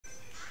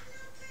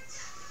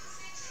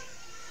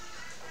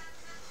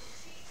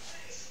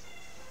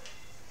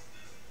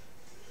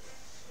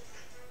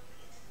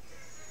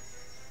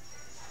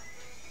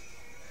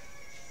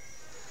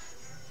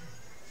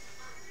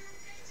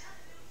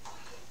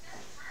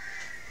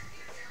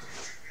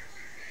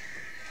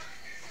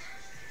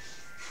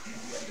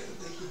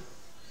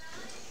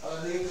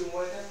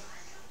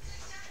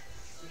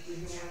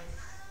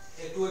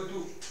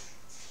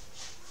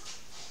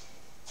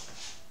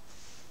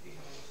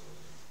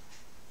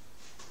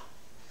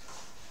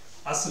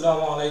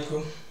আসসালামু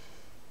আলাইকুম।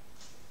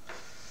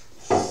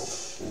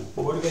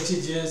 বরগাছি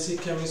যে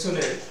শিক্ষা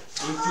মিশনের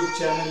ইউটিউব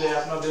চ্যানেলে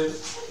আপনাদের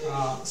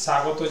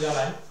স্বাগত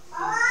জানাই।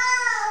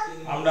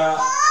 আমরা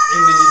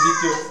ইংরেজি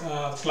দ্বিতীয়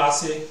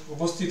ক্লাসে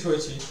উপস্থিত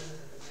হয়েছি।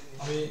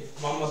 আমি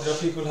মোহাম্মদ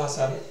রাফিকুল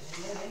হাসান।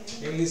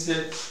 ইংলিশে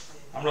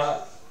আমরা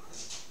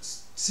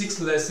 6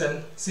 লেসন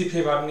সি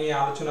ফেভার নিয়ে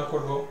আলোচনা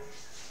করব।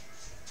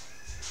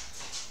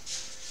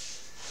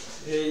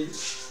 এই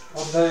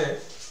অধ্যায়ে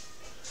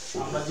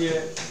আমরা যে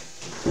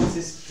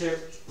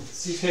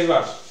সি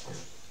ফেভার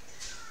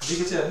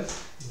লিখেছেন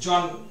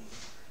জন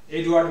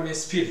এডওয়ার্ড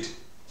মেসফিল্ড।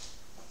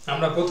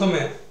 আমরা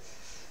প্রথমে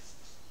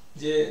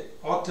যে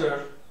অথর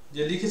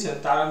যে লিখেছেন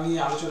তারা নিয়ে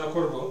আলোচনা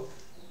করব।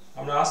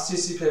 আমরা আসছি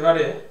সি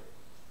ফেভারে।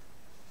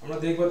 আমরা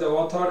দেখব the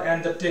author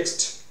and the text.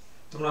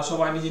 তোমরা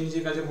সবাই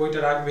নিজের কাছে বইটা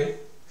রাখবে।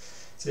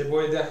 সেই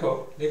বই দেখো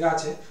লেখা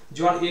আছে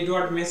জন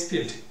Edward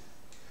মেসফিল্ড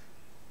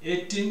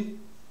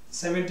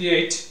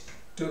 1878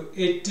 to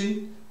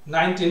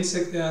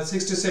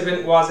 1967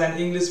 was an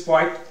English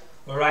poet,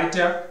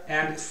 writer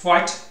and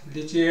poet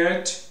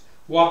laureate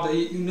of the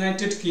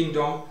United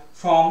Kingdom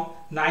from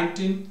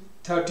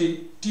 1930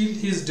 till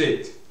his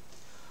death.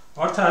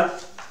 অর্থাৎ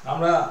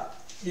আমরা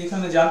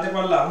এখানে জানতে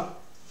পারলাম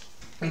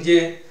যে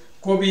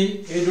কবি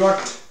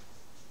এডওয়ার্ড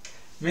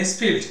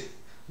মেসফিল্ড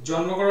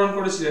জন্মগ্রহণ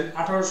করেছিলেন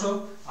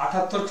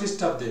 1878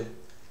 খ্রিস্টাব্দে।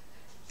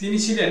 তিনি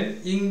ছিলেন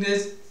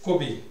ইংরেজ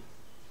কবি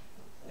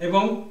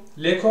এবং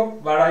লেখক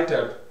বা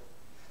রাইটার,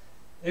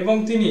 এবং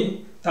তিনি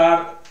তার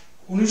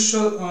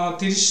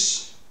 1930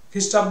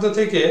 খ্রিস্টাব্দ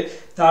থেকে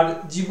তার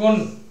জীবন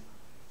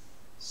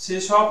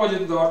শেষ হওয়া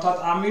পর্যন্ত অর্থাৎ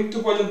আমৃত্যু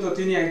পর্যন্ত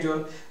তিনি একজন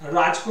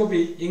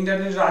রাজকবি,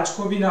 ইংল্যান্ডের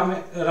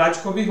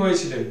রাজকবি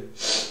হয়েছিলেন।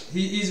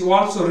 He is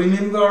also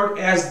remembered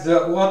as the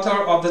author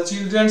of the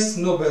children's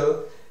novel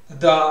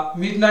The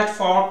Midnight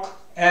Fork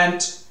and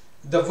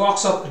The Box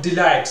of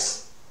Delights.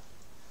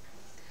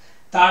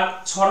 তার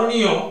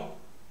স্মরণীয়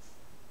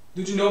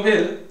দুটি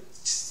নোবেল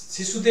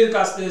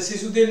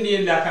শিশুদের নিয়ে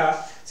লেখা,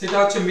 সেটা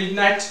হচ্ছে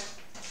midnight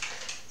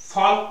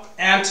flock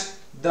and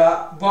the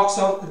box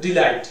of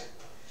Deloitte.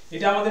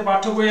 এটা আমাদের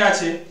পাঠ্য বইয়ে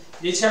আছে।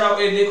 এছাড়াও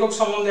এই লেখক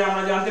সম্বন্ধে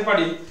আমরা জানতে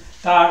পারি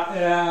তার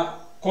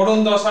করুণ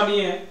দশা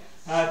নিয়ে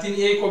তিনি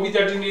এই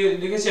কবিতাটি নিয়ে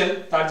লিখেছেন।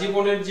 তার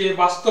জীবনের যে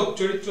বাস্তব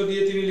চরিত্র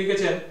দিয়ে তিনি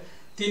লিখেছেন।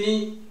 তিনি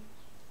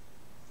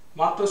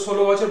মাত্র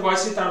 16 বছর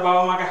বয়সে তার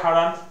বাবা মাকে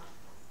হারান।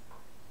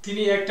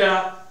 তিনি একটা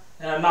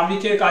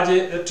নাবিকের কাজে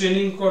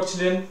ট্রেনিং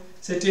করছিলেন।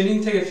 সেই ট্রেনিং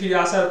থেকে ফিরে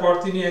আসার পর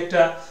তিনি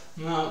একটা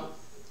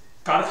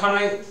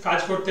কারখানায় কাজ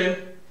করতেন।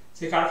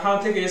 সেই কারখানা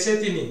থেকে এসে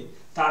তিনি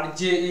তার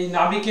যে এই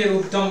নাবিকের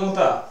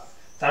উদ্যমতা,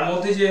 তার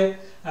মধ্যে যে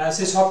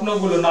সে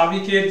স্বপ্নগুলো,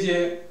 নাবিকের যে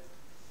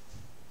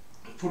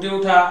ফুটে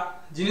ওঠা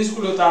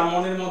জিনিসগুলো তার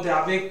মনের মধ্যে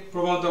আবেগ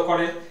প্রবণিত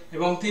করে,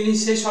 এবং তিনি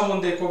সেই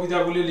সম্বন্ধে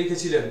কবিতাগুলি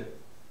লিখেছিলেন।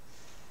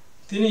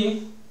 তিনি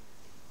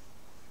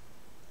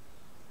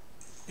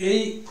এই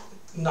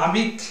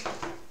নাবিক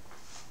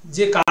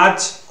যে কাজ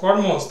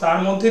কর্ম তার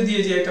মধ্যে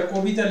দিয়ে যে একটা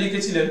কবিতা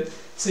লিখেছিলেন,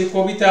 সেই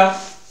কবিতা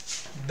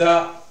দ্য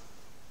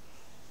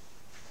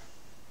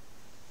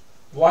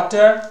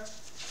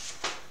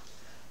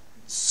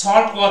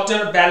সল্ট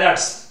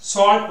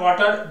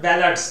ওয়াটার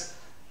ব্যালাডস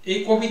এই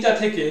কবিতা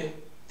থেকে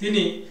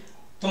তিনি,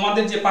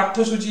 তোমাদের যে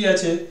পাঠ্যসূচি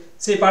আছে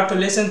সেই পাঠ্য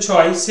লেসন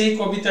 6 সেই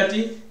কবিতাটি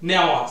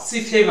নেওয়া, সি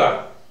ফেভার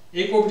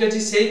এই কবিতাটি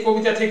সেই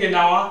কবিতা থেকে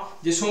নেওয়া,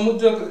 যে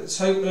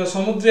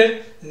সমুদ্রের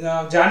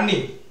জার্নি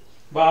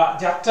বা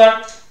যাত্রা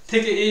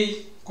থেকে এই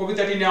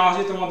কবিতাটি নেওয়া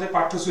হয়েছে তোমাদের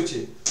পাঠ্যসূচি।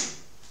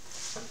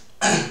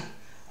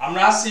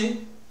 আমরা আসছি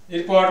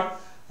এরপর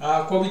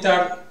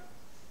কবিতার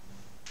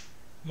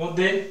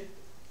মধ্যে।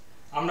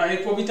 আমরা এই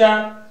কবিতার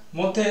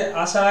মধ্যে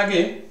আসার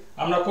আগে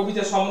আমরা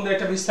কবিতা সম্বন্ধে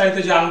একটা বিস্তারিত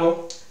জানবো,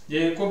 যে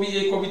কবি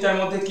এই কবিতার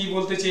মধ্যে কি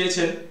বলতে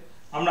চেয়েছেন।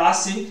 আমরা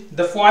আসছি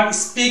the poet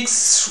speaks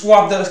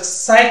of the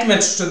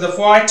excitement to the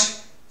poet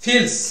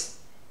feels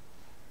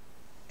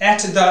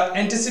at the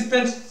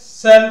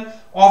anticipation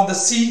of the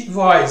sea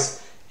voice.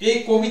 এই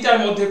কবিতার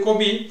মধ্যে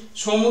কবি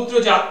সমুদ্র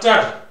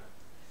যাত্রার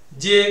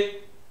যে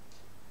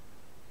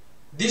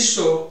দৃশ্য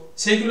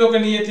সেগুলোকে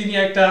নিয়ে তিনি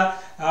একটা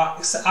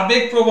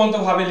আবেগপ্রবণ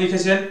ভাবে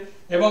লিখেছেন,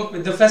 এবং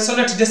the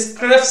passionate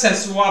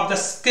descriptions of the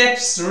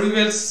scapes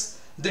reveals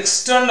the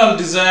external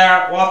desire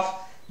of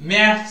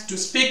man to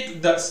speak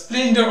the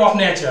splendor of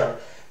nature.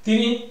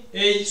 তিনি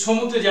এই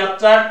সমুদ্র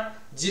যাত্রার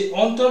যে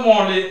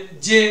অন্তর্মহলে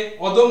যে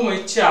অদম্য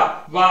ইচ্ছা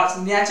বা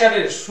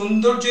নেচারের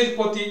সৌন্দর্যের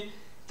প্রতি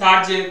তার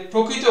যে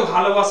প্রকৃত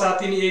ভালোবাসা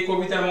তিনি এই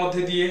কবিতার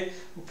মধ্যে দিয়ে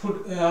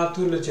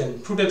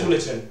ফুটে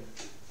তুলেছেন।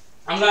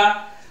 আমরা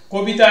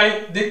কবিতায়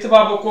দেখতে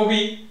পাবো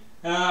কবি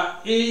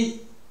এই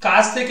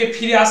কাজ থেকে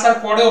ফিরে আসার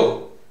পরেও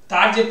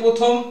তার যে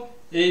প্রথম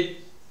এই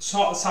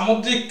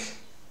সামুদ্রিক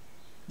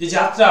যে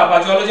যাত্রা বা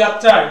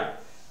জলযাত্রায়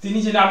তিনি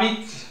যে নাবিক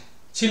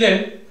ছিলেন,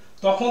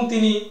 তখন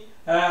তিনি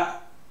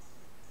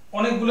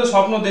অনেকগুলো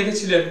স্বপ্ন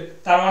দেখেছিলেন।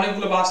 তার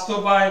অনেকগুলো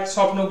বাস্তবায়িত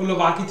স্বপ্নগুলো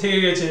বাকি থেকে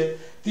গেছে।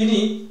 তিনি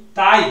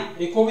তাই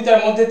এই কবিতার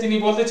মধ্যে তিনি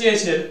বলতে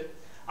চেয়েছেন,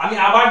 আমি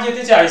আবার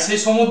যেতে চাই সেই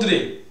সমুদ্রে,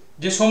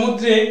 যে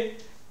সমুদ্রে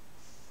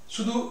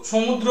শুধু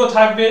সমুদ্র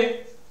থাকবে,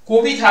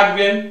 কবি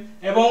থাকবেন,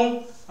 এবং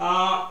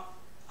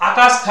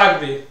আকাশ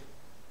থাকবে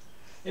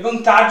এবং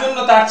তার জন্য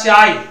তার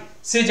চাই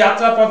সেই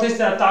যাত্রা পথে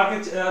তাকে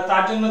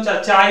তার জন্য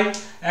চাই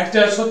একটা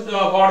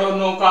বড়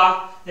নৌকা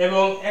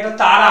এবং একটা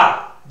তারা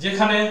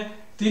যেখানে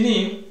তিনি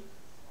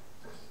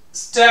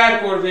স্টার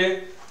করবে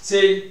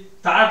সেই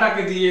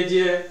তারাটাকে দিয়ে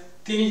যে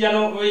তিনি যেন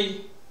ওই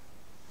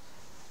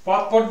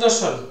পথ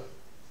প্রদর্শন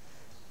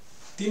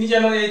তিনি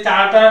যেন এই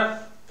তারাটার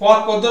পথ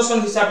প্রদর্শন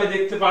হিসাবে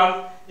দেখতে পান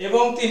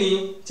এবং তিনি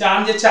চান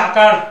যে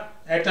চাকার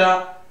একটা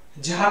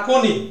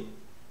ঝাঁকুনি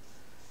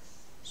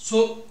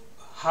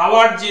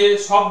হাওয়ার যে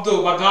শব্দ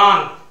বা গান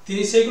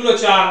তিনি সেগুলো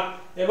চান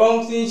এবং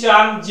তিনি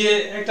চান যে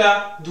একটা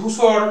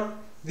ধূসর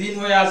দিন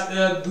হয়ে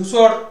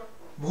ধূসর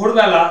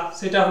ভোরবেলা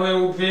সেটা হয়ে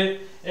উঠবে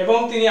এবং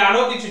তিনি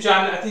আরো কিছু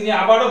চান তিনি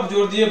আবারও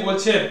জোর দিয়ে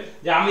বলছেন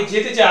যে আমি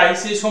যেতে চাই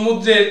সেই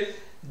সমুদ্রের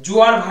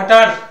জোয়ার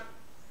ভাটার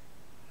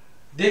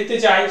দেখতে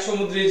চাই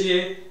সমুদ্রে যে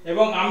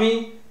এবং আমি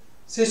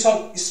সেই সব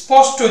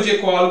স্পষ্ট যে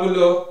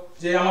কলগুলো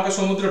যে আমাকে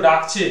সমুদ্র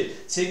ডাকছে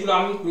সেগুলো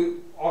আমি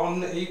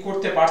এই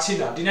করতে পারছি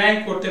না ডিনাই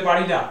করতে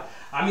পারি না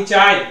আমি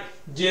চাই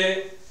যে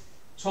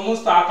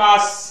সমস্ত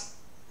আকাশ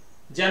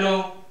যেন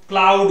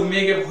ক্লাউড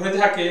মেঘে ভরে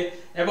থাকে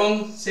এবং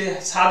সে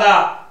সাদা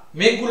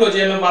মেঘগুলো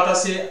যেন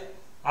বাতাসে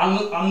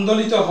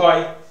আন্দোলিত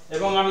হয়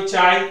এবং আমি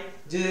চাই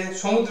যে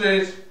সমুদ্রের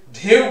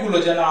ঢেউগুলো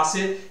যেন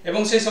আসে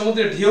এবং সেই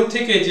সমুদ্রের ঢেউ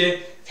থেকে যে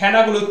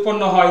ফেনাগুলো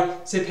উৎপন্ন হয়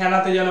সেই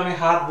ফেনাতে যেন আমি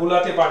হাত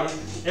বুলাতে পারি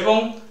এবং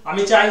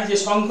আমি চাই যে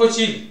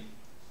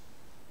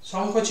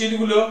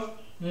শঙ্খচিলগুলো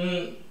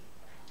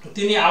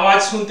তিনি আওয়াজ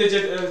শুনতে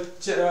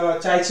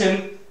চাইছেন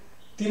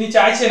তিনি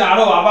চাইছেন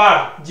আরো আবার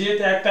যে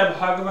একটা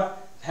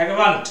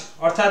ভ্যাগান্ট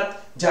অর্থাৎ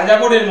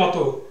যাযাবরের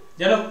মতো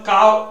যেন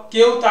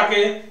কেউ তাকে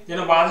যেন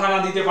বাধা না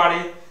দিতে পারে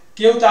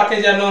কেউ তাকে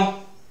যেন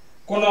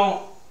কোনো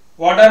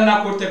অর্ডার না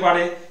করতে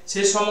পারে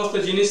সেই সমস্ত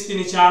জিনিস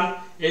তিনি চান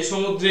এই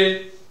সমুদ্রে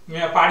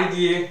পাড়ি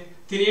দিয়ে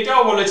তিনি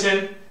এটাও বলেছেন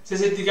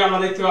শেষের দিকে আমরা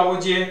দেখতে পাবো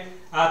যে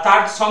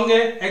তার সঙ্গে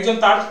একজন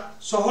তার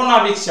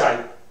সহনাবিক চাই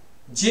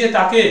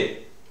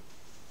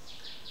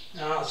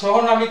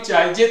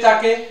যে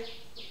তাকে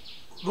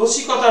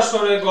রসিকতার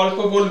স্বরে গল্প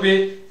বলবে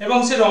এবং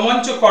সে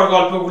রোমাঞ্চকর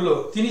গল্পগুলো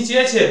তিনি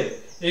চেয়েছেন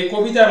এই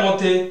কবিতার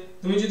মধ্যে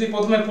তুমি যদি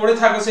প্রথমে পড়ে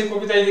থাকো সেই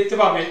কবিতায় দেখতে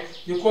পাবে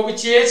যে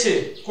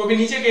কবি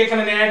নিজেকে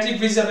এখানে ন্যারেটিভ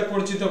হিসাবে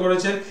পরিচিত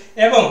করেছেন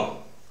এবং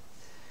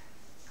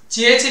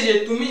চেয়েছে যে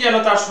তুমি যেন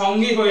তার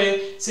সঙ্গী হয়ে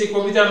সেই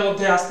কবিতার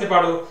মধ্যে আসতে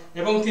পারো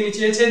এবং তিনি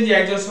চেয়েছেন যে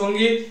একজন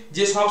সঙ্গী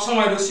যে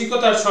সবসময়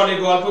রসিকতার স্বরে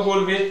গল্প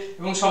বলবে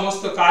এবং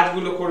সমস্ত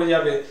কাজগুলো করে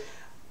যাবে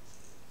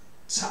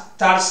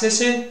তার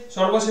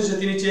সর্বশেষে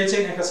তিনি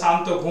চেয়েছেন একটা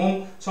শান্ত ঘুম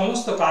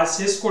সমস্ত কাজ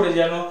শেষ করে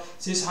যেন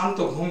সেই শান্ত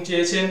ঘুম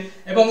চেয়েছেন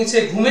এবং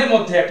সেই ঘুমের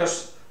মধ্যে একটা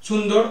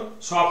সুন্দর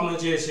স্বপ্ন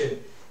চেয়েছেন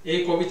এই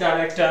কবিতার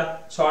একটা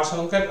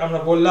সারসংক্ষেপ আমরা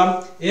বললাম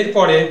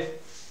এরপরে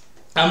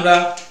আমরা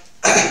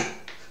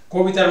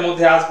কবিতার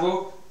মধ্যে আসবো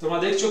তোমরা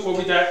দেখছো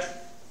কবিতা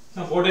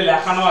বোর্ডে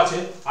লেখানো আছে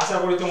আশা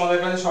করি তোমাদের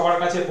কাছে সবার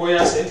কাছে বই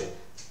আছে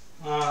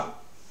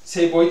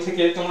সেই বই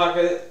থেকে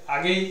তোমাকে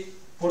আগেই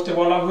পড়তে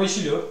বলা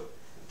হয়েছিল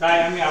তাই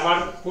আমি আবার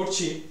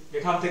পড়ছি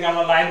এখান থেকে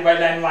আমরা লাইন বাই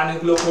লাইন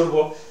মানেগুলো করব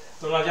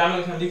তোমরা জানো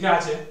এখানে লেখা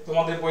আছে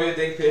তোমাদের বইয়ে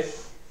দেখবে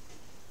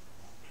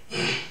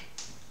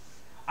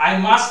I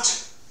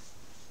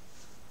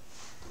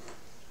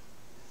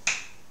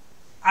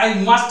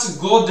must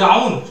go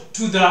down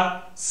to the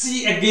sea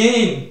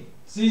again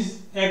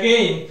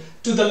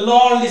to the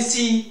lonely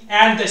sea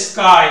and the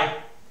sky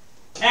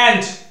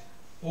and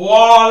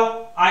all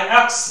I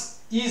ask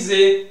is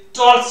a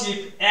tall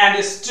ship and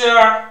a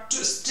star to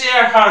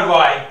steer her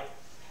by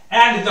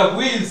and the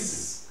wheels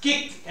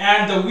kick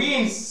and the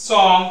winds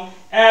song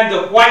and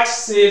the white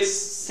sails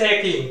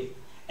shaking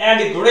and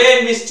the grey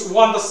mist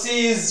on the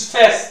sea's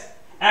face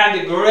and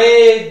the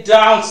grey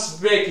downs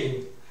breaking.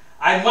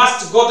 I must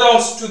go down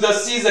to the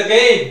seas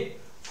again,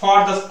 for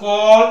the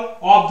call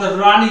of the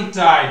running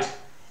tide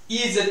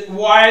is a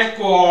wild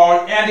call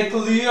and a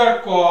clear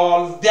call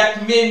that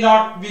may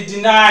not be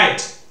denied.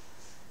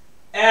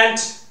 And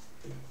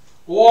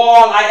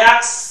all I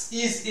ask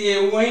is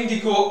a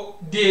windy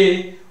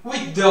day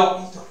with the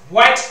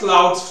white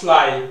clouds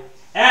fly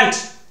and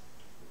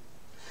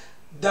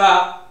the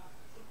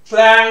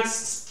planks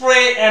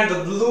spray and the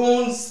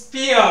balloons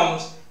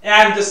fumes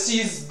and the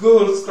sea's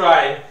gulls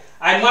cry.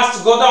 I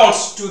must go down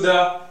to the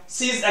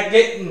seas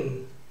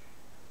again,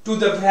 to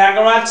the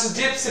vagrant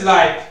gypsy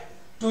life,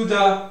 to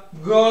the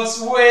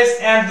girls' ways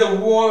and the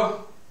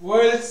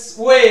world's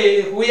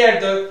way where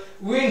the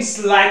winds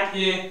like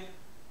a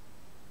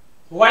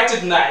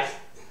whited knife.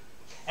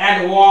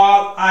 And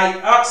all I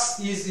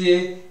ask is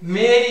a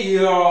merry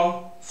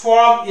yarn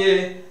from a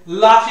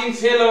laughing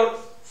fellow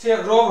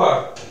rover,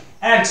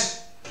 and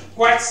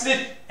quiet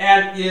sleep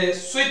and a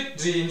sweet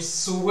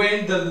dreams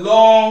when the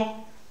long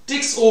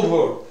ticks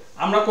over.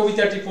 আমরা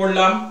কবিতাটি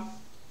পড়লাম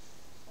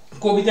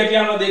কবিতাটি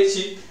আমরা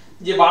দেখছি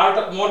যে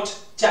 12টা মোট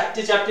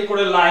চারটি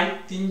করে লাইন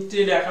তিনটে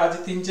লেখা আছে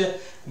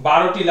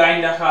 12টি লাইন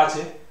লেখা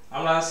আছে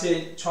আমরা সেই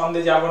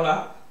ছন্দে যাব না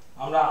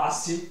আমরা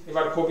আসছি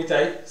এবার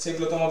কবিতায়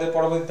সেগুলো তোমাদের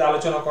পরবর্তীতে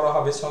আলোচনা করা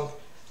হবে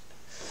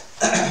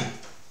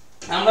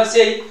আমরা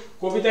সেই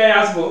কবিতায়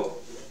আসব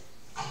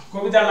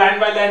কবিতা লাইন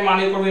বাই লাইন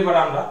মানে করব এবার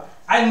আমরা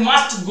I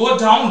must go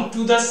down to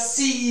the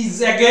seas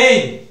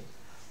again.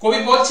 কবি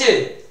বলছে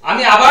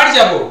আমি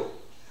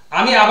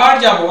আবার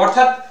যাব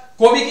অর্থাৎ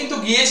কবি কিন্তু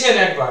গিয়েছেন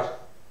একবার,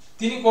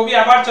 কবি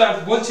আবার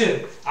বলছেন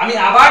আমি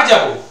আবার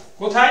যাব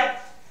কোথায়,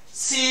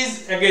 seas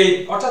again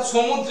অর্থাৎ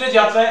সমুদ্রে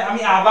যাত্রায়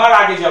আমি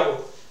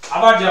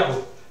আবার যাব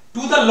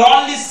to the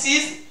lonely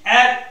seas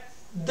and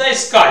the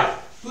sky.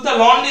 to the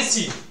lonely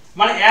sea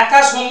মানে একা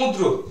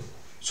সমুদ্র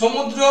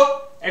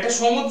একটা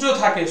সমুদ্র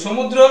থাকে,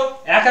 সমুদ্র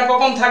একা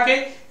কখন থাকে,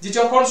 যে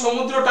যখন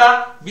সমুদ্রটা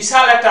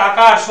বিশাল একটা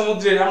আকার,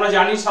 সমুদ্রের আমরা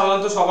জানি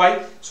সাধারণত সবাই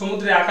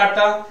সমুদ্রের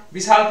আকারটা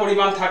বিশাল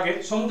পরিমাণ থাকে,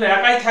 সমুদ্র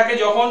একাই থাকে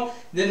যখন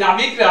যে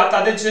নাবিকরা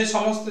তাদের যে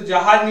সমস্ত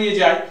জাহাজ নিয়ে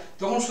যায়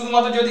তখন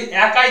শুধুমাত্র যদি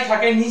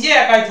নিজে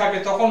একাই থাকে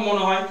তখন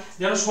মনে হয়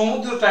যেন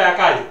সমুদ্রটা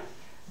একাই।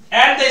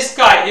 and the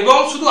sky এবং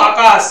শুধু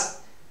আকাশ,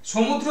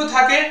 সমুদ্র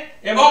থাকে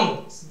এবং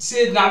সে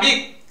নাবিক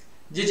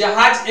যে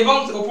জাহাজ এবং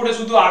উপরে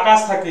শুধু আকাশ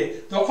থাকে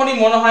তখনই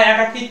মনে হয়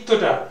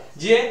একাকিত্বটা,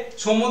 যে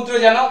সমুদ্র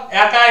যেন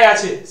একাই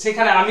আছে,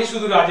 সেখানে আমি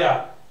শুধু রাজা।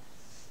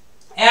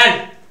 and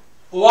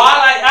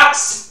while I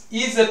ask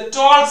is a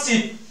tall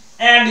ship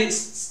and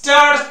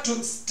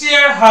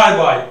steer her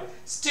by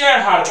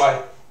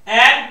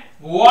and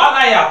while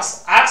I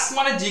ask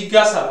মানে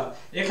জিজ্ঞাসা,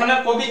 এখানে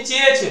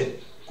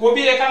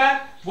কবি এখানে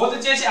বলতে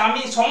চেয়েছে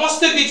আমি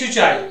সমস্ত কিছু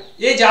চাই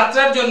এই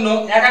যাত্রার জন্য,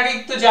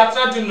 একাকিত্ব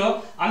যাত্রার জন্য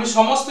আমি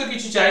সমস্ত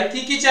কিছু চাই।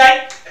 কি চাই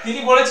তিনি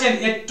বলেছেন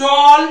এ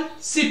টল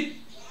শিপ,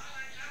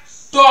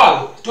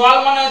 টল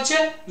মানে হচ্ছে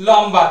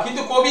লম্বা,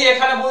 কিন্তু কবি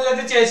এখানে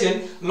বোঝাতে চেয়েছেন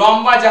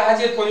লম্বা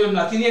জাহাজের প্রয়োজন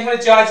না, তিনি এখানে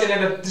চাইছেন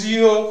একটা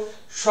দৃঢ়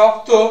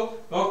শক্ত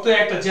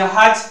একটা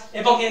জাহাজ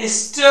এবং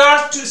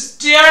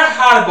স্টিয়ার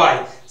হার বাই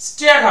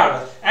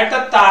একটা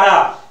তারা।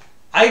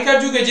 আগেকার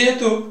যুগে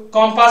যেহেতু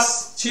কম্পাস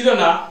ছিল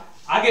না,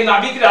 আগে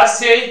নাবিকরা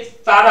সেই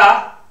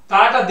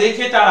তারাটা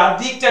দেখে তারা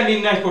দিকটা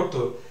নির্ণয় করত।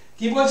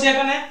 কি বলছে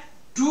এখানে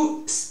টু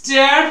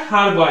স্টিয়ার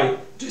হার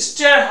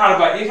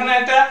বাই, এখানে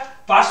একটা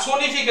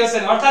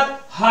পার্সোনিফিকেশন অর্থাৎ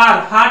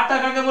হারটা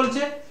কাকে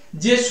বলছে,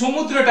 যে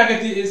সমুদ্রটাকে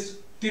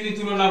তিনি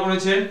তুলনা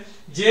করেছেন,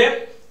 যে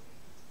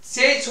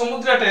সেই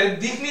সমুদ্রটা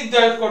দিক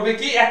নির্ধারণ করবে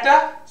কি একটা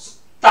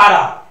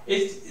তারা। এই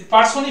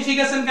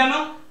পার্সোনিফিকেশন কেন,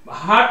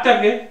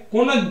 হারটাকে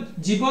কোন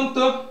জীবন্ত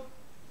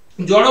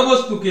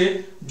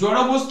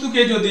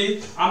জড়বস্তুকে যদি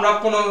আমরা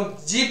কোন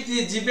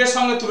জীবের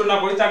সঙ্গে তুলনা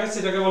করি তাকে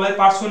সেটাকে বলা হয়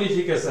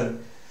পার্সোনিফিকেশন।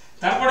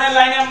 তারপরে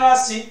লাইনে আমরা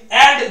আসছি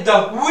and the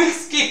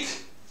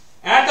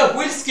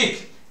wheels kick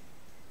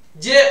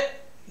যে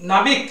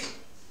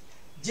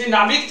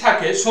নাবিক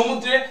থাকে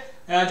সমুদ্রে,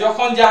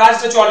 যখন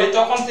জাহাজটা চলে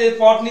তখন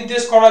পথ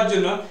নির্দেশ করার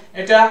জন্য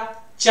এটা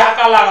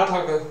চাকা লাগানো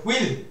থাকে,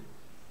 হুইল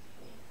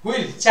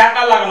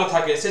চাকা লাগানো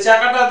থাকে, সে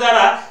চাকাটা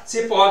দ্বারা সে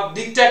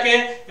দিকটাকে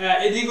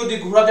এদিক ওদিক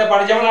ঘোরাতে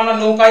পারে। যেমন আমরা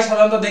নৌকায়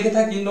সাধারণত দেখে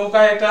থাকি,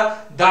 নৌকায় একটা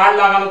দাঁড়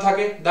লাগানো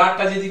থাকে,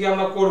 দাঁড়টা যেদিকে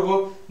আমরা করব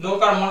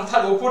নৌকার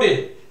মাথার উপরে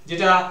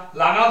যেটা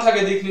লাগানো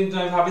থাকে দিক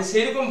নির্ণয় ভাবে,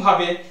 সেরকম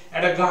ভাবে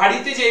একটা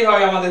গাড়িতে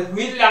যেভাবে আমাদের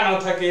হুইল লাগানো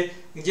থাকে,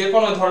 যে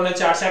কোনো ধরনের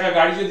 4 চাকা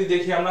গাড়ি যদি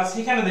দেখি আমরা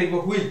সেখানে দেখবো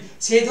হুইল,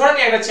 সেই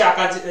ধরনের একটা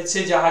চাকা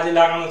সেই জাহাজে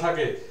লাগানো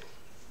থাকে।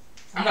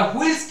 আমরা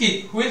হুইলস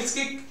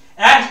কিক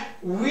এন্ড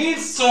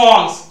উইন্ড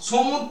সংস,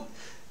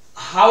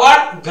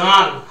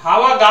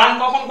 হাওয়া গান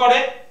কখন করে,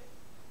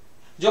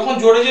 যখন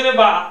জোরে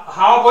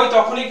হাওয়া বয়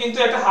তখনই কিন্তু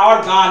একটা হাওয়ার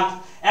গান।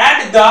 and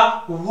the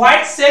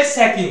white sail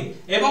shaking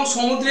এবং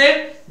সমুদ্রের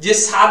যে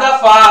সাদা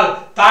পাল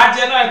তার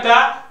যেন একটা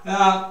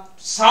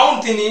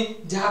সাউন্ড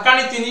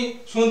ঝাঁকানি তিনি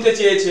শুনতে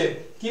চেয়েছেন।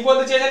 কি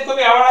বলতে চেয়েছেন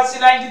কবি, আবার আসছে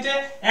লাইনটিতে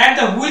and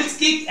the wheels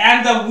kick and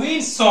the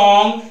wind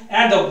song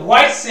and the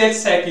white sail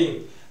shaking,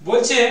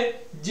 বলছে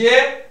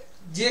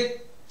যে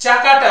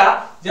চাকাটা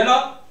যেন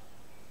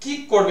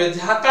কিক করবে,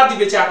 ধাক্কা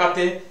দিবে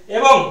চাকাতে,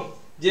 এবং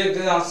যে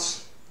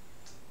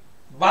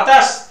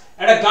বাতাস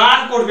একটা গান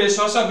করবে,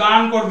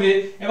 গান করবে,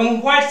 এবং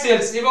হোয়াইট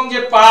সেলস এবং যে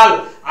পাল,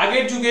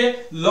 আগের যুগে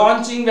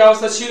লঞ্চিং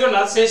ব্যবস্থা ছিল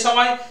না, সেই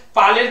সময়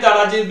পালের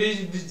দ্বারা যে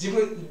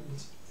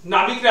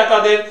নাবিকরা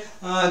তাদের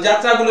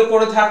যাত্রাগুলো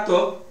করে থাকতো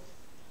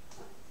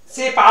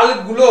সেই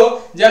পালগুলো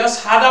যেন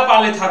সাদা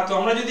পালে থাকতো।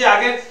 আমরা যদি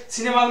আগের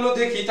সিনেমাগুলো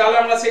দেখি তাহলে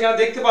আমরা সেখানে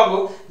দেখতে পাবো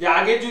যে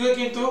আগের যুগে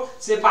কিন্তু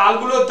সেই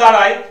পালগুলোর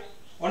দ্বারাই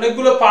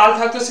অনেকগুলো পাল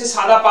থাকতো, সেই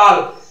সাদা পাল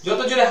যত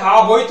জোরে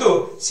হাওয়া বইতো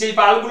সেই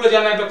পালগুলো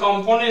যেন একটা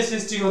কম্পনের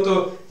সৃষ্টি হতো,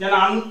 যেন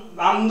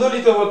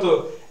আন্দোলিত হতো।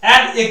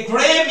 and a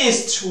gray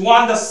mist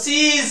on the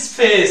sea's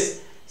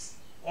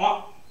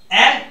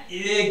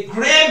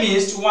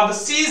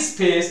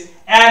face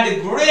and a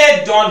gray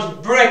dawn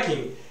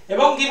breaking,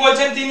 এবং কি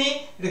বলছেন তিনি,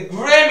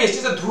 গ্রে মিস্ট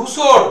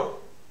ধূসর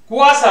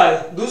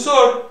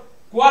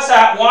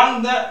কুয়াশা on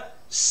the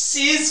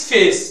sea's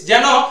face,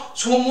 যেন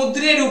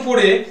সমুদ্রের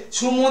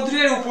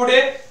উপরে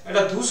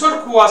একটা ধূসর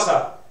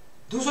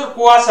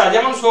কুয়াশা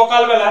যেমন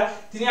সকালবেলা,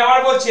 তিনি আবার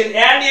বলছেন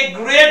and a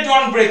great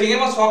dawn breaking,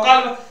 এবং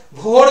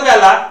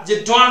ভোরবেলা যে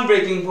dawn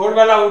breaking,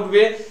 ভোরবেলা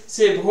উঠবে,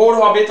 সে ভোর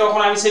হবে,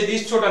 তখন আমি সেই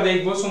দৃশ্যটা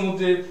দেখব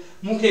সমুদ্রের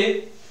মুখে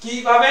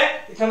কিভাবে।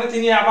 এখানে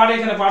তিনি আবার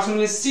এখানে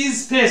পার্সোনালি sea's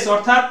face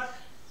অর্থাৎ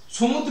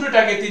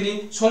সমুদ্রটাকে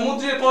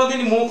সমুদ্রের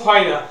কোনোদিনই মুখ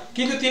হয় না,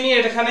 কিন্তু তিনি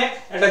এখানে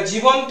একটা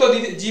জীব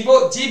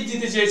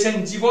দিতে চেয়েছেন,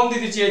 জীবন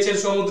দিতে চেয়েছেন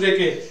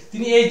সমুদ্রকে।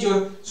 তিনি এই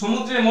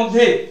সমুদ্রের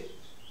মধ্যে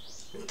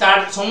তার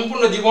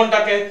সম্পূর্ণ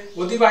জীবনটাকে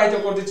অতিবাহিত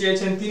করতে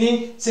চেয়েছেন। তিনি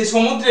সেই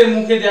সমুদ্রের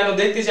মুখে যেন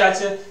দেখতে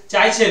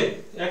চাইছেন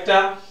একটা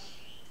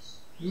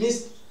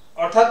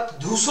অর্থাৎ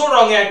ধূসর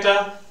রঙে একটা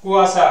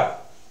কুয়াশা।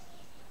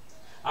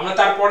 আমরা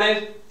তারপরের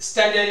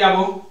স্ট্যান্ডে যাব।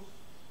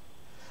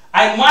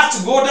 I must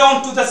go down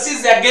to the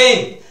seas again.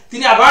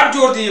 তিনি আবার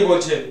জোর দিয়ে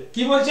বলছেন,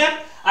 কি বলছেন?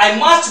 I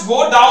must go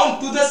down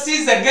to the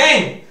seas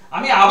again.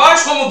 আমি আবার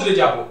সমুদ্রে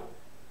যাব,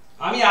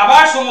 আমি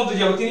আবার সমুদ্রে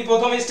যাব। তিনি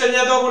প্রথম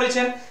স্ট্যান্ডাতেও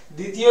বলেছেন,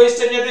 দ্বিতীয়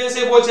স্ট্যান্ডাতে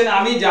এসে বলছেন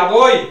আমি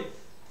যাবই।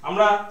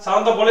 আমরা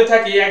সাধারণত বলে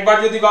থাকি একবার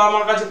যদি বাবা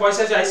মার কাছে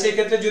পয়সা চাই, সেই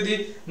ক্ষেত্রে যদি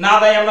না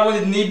দেয় আমরা বলি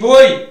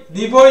নিবই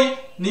নিবই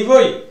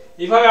নিবই,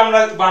 এইভাবে আমরা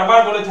বারবার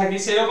বলে থাকি।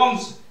 সেরকম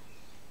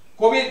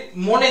কবির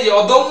মনে যে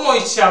অদম্য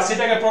ইচ্ছা,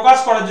 সেটাকে প্রকাশ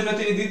করার জন্য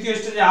তিনি দ্বিতীয়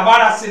স্টেজে আবার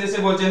আসছেন, এসে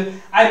বলছেন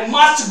I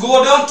must go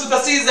down to the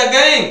seas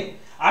again.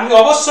 আমি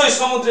অবশ্যই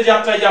সমুদ্রে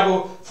যাত্রায় যাব।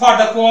 for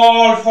the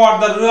call for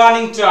the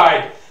running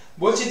tide.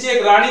 বলছি যে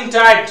রানিং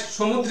টাইড,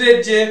 সমুদ্রের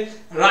যে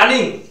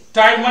রানিং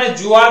টাইড মানে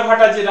জোয়ার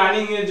ভাটা, যে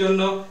রানিং এর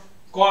জন্য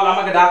কল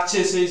আমাকে ডাকছে,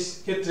 সেই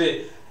ক্ষেত্রে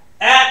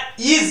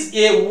is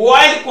a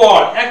wild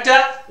call. একটা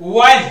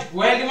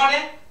ওয়াইল্ড মানে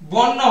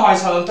বন্য হয়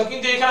সাধারণত,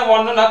 কিন্তু এখানে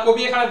বন্য না।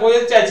 কবি এখানে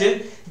বোঝাতে চাইছেন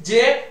যে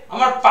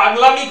আমার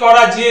পাগলামি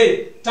করা যে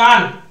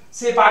টান,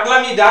 সেই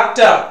পাগলামি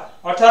ডাকটা,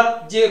 অর্থাৎ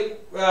যে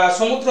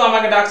সমুদ্র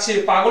আমাকে ডাকছে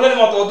পাগলের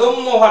মতো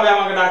অদম্য ভাবে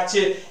আমাকে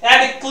ডাকছে,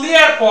 এন্ড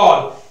ক্লিয়ার কল,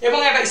 এবং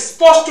একটা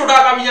স্পষ্ট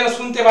ডাক আমি যেন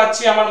শুনতে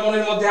পাচ্ছি, আমার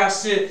মনের মধ্যে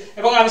আসছে,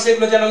 এবং আমি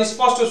সেগুলো যেন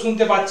স্পষ্ট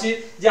শুনতে পাচ্ছি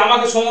যে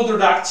আমাকে সমুদ্র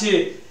ডাকছে।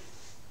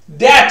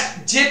 দ্যাট,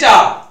 যেটা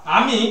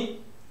আমি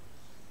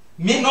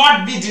may not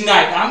be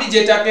denied, আমি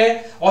যেটাকে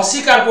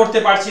অস্বীকার করতে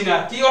পারছি না।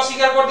 কি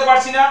অস্বীকার করতে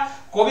পারছি না?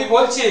 কবি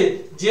বলছে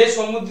যে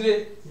সমুদ্রে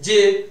যে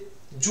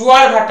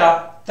জোয়ার ভাটা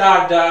তার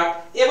ডাক,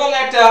 এবং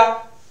একটা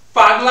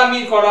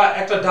পাগলামি করা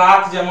একটা ডাক,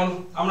 যেমন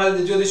আমরা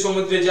যদি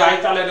সমুদ্রে যাই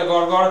তাহলে একটা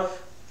গড়গড়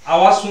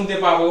আওয়াজ শুনতে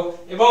পাবো,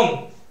 এবং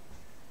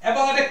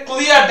একটা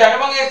ক্লিয়ার ডাক,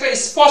 এবং একটা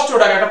স্পষ্ট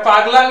ডাক, একটা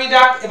পাগলামি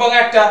ডাক এবং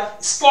একটা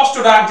স্পষ্ট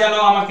ডাক যেন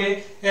আমাকে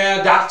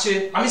ডাকছে,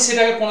 আমি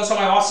সেটাকে কোনো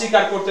সময়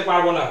অস্বীকার করতে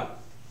পারবো না।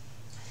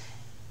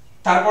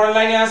 তারপরের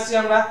লাইনে আসছি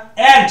আমরা,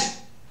 and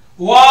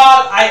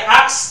while I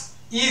ask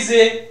is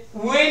a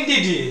windy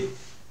day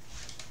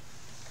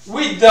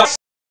with the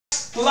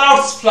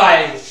clouds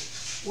flying,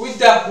 with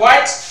the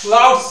white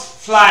clouds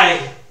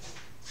flying,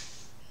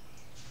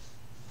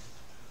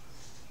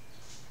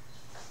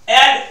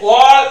 and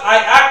while I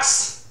ask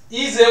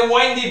is a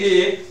windy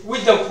day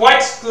with the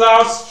white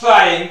clouds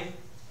flying,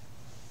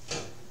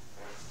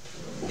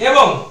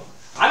 এবং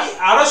আমি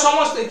আরো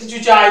সমস্ত কিছু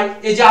চাই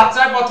এই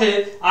যাত্রার পথে,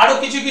 আরো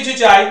কিছু কিছু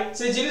চাই।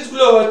 সেই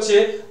জিনিসগুলো হচ্ছে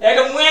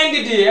একটা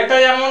উইন্ডি ডে, একটা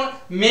যেমন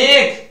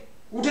মেঘ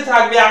উঠে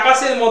থাকবে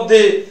আকাশের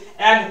মধ্যে,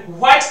 এন্ড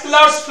হোয়াইট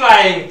ক্লাউডস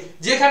ফ্লাইং,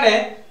 যেখানে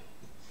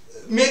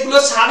মেঘগুলো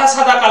সাদা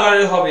সাদা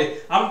কালারের হবে।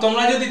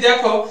 তোমরা যদি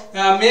দেখো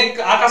মেঘ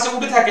আকাশে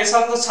উঠে থাকে,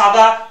 সাধারণত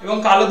সাদা এবং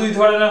কালো দুই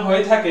ধরনের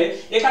হয়ে থাকে।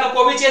 এখানে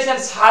কবি চেয়েছেন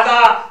সাদা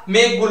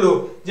মেঘগুলো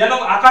যেন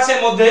আকাশের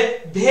মধ্যে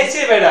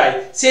ভেসে বেড়ায়,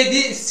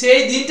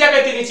 সেই দিনটাকে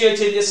তিনি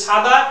চেয়েছেন, যে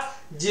সাদা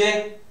যে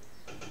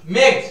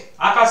মেঘ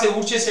আকাশে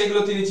উঠছে সেগুলো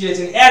তিনি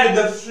চেয়েছেন। and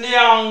the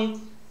flying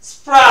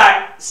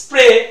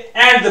spray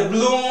and the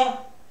blue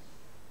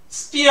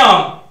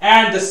spume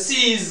and the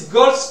seas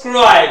gulls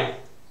cry,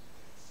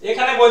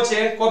 এখানে বলছে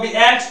কবি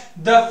and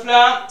the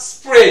flying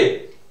spray,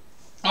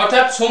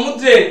 অর্থাৎ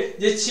সমুদ্রের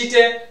যে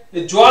ছিটে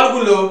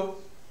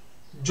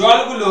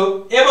জলগুলো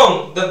এবং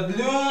the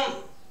blue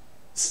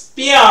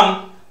spume,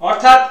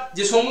 অর্থাৎ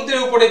যে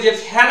সমুদ্রের উপরে যে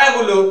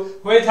ফেনাগুলো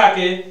হয়ে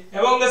থাকে,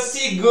 এবং the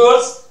sea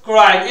gulls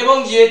cry, এবং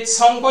যে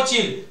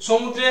শঙ্খচিল,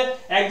 সমুদ্রে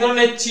এক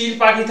ধরনের চিল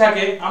পাখি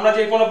থাকে, আমরা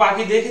যে কোনো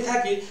পাখি দেখে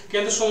থাকি,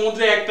 কিন্তু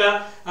সমুদ্রে একটা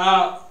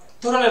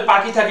ধরনের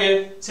পাখি থাকে,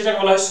 সেটা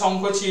বলা হয়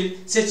শঙ্খচিল।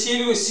 সেই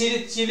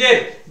চিলের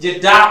যে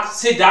ডাক,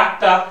 সেই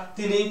ডাকটা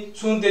তিনি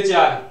শুনতে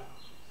চান।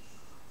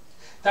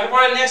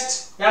 তারপরে নেক্সট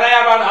প্যারায়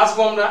আবার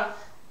আসবো আমরা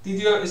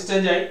তৃতীয়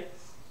স্ট্যান্ডায়।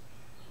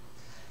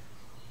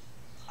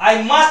 I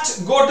must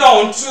go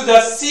down to the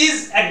seas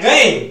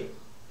again.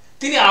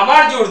 তিনি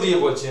আবার জোর দিয়ে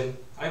বলছেন,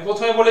 আমি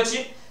প্রথমে বলেছি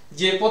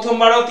যে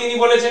প্রথমবারও তিনি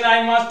বলেছেন I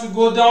must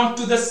go down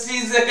to the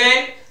seas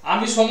again,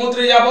 আমি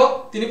সমুদ্রে যাব।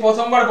 তিনি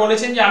প্রথমবার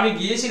বলেছেন যে আমি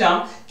গিয়েছিলাম,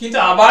 কিন্তু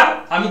আবার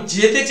আমি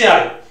যেতে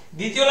চাই।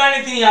 দ্বিতীয় লাইনে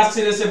তিনি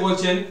আসছেন, এসে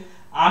বলছেন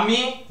আমি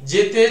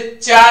যেতে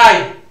চাই।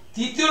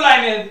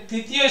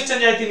 তৃতীয়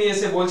স্ট্যান্ডায় তিনি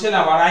এসে বলছেন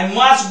আবার I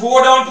must go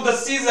down to the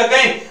seas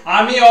again,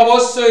 আমি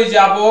অবশ্যই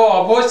যাব,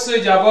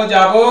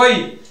 যাবই।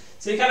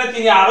 সেখানে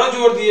তিনি আরো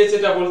জোর দিয়ে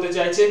সেটা বলতে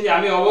চাইছেন যে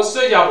আমি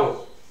অবশ্যই যাব।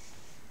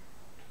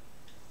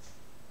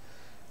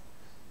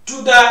 to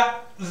the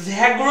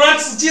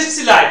vagrant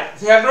gypsy life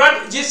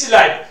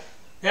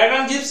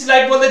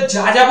বলতে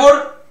যাযাবর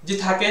যে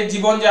থাকে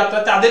জীবনযাত্রা,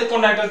 তাদের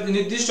কোনো একটা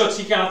নির্দিষ্ট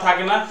ঠিকানা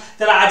থাকে না।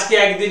 তারা আজকে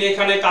একদিন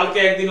এখানে, কালকে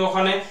একদিন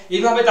ওখানে,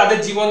 এইভাবে তাদের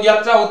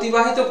জীবনযাত্রা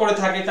অতিবাহিত করে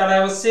থাকে। তারা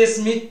শেষ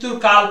মৃত্যুর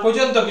কাল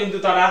পর্যন্ত কিন্তু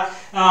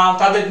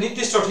তাদের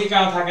নির্দিষ্ট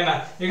ঠিকানা থাকে না।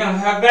 এখানে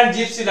ভ্যাগ্রান্ট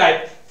জিপসি লাইফ,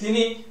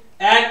 তিনি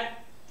and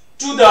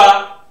to the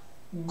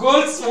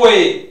girls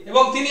way,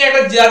 এবং তিনি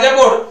একটা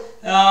যাযাবর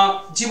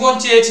জীবন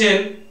চেয়েছেন।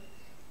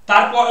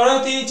 তারপরেও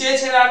তিনি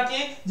চেয়েছেন আর কি,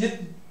 যে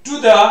to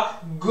the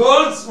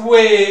girls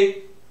way,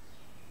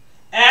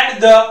 and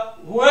the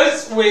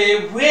world's way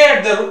where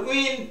the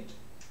wind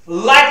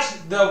light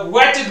the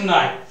wetted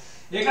night.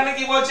 এখানে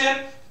কি বলছেন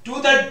টু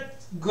দ্য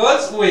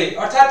গার্লস ওয়ে,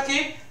 অর্থাৎ কি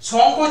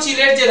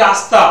শঙ্খচিলের যে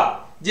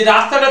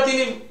রাস্তাটা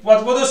তিনি পথ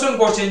প্রদর্শন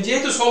করছেন।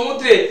 যেহেতু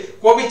সমুদ্রে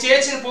কবি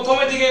চেয়েছেন,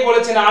 প্রথমে দিকে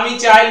বলেছেন আমি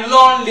চাই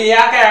লনলি,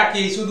 একা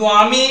একই, শুধু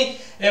আমি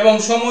এবং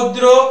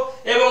সমুদ্র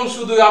এবং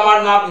শুধু আমার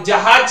নাম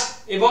জাহাজ,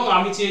 এবং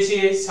আমি চেয়েছি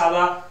এই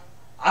সাদা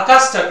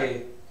আকাশটাকে,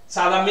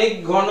 সাদা মেঘ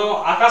ঘন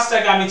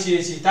আকাশটাকে আমি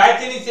চেয়েছি। তাই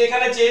তিনি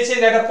সেখানে চেয়েছেন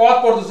একটা পথ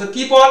প্রদর্শন।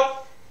 কি পথ?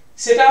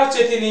 সেটা হচ্ছে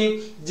তিনি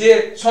যে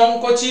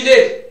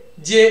শঙ্খচিলের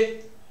যে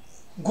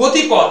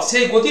গতিপথ,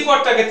 সেই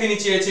গতিপথটাকে তিনি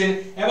চেয়েছেন,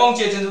 এবং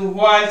চেয়েছেন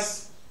ওয়াইল্ডস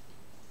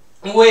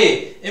ওয়ে,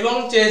 এবং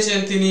চেয়েছেন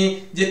তিনি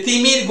যে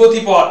তিমির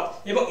গতিপথ।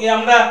 এবং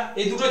আমরা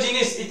এই দুটো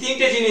জিনিস, এই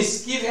তিনটে জিনিস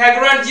কি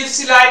ভ্যাগ্রান্ট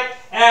জিপসি লাইট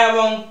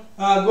এবং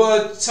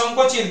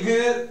Shankhachil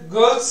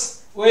girls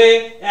way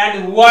and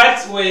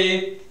wilds way,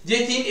 যে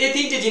এই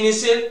তিনটে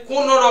জিনিসের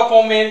কোন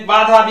রকমের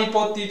বাধা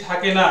বিপত্তি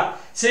থাকে না।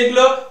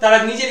 সেগুলো তারা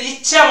নিজের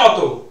ইচ্ছা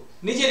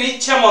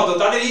মতো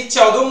তাদের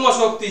ইচ্ছা, অদম্য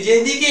শক্তি,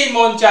 যেদিকেই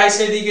মন চায়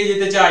সেদিকে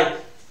যেতে চায়।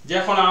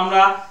 যখন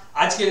আমরা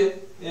আজকে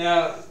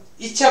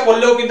ইচ্ছা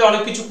করলেও কিন্তু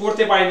অনেক কিছু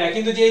করতে পারি না,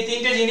 কিন্তু যে এই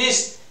তিনটে জিনিস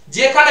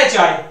যেখানে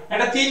চাই,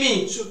 একটা তিমি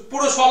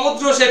পুরো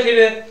সমুদ্র সে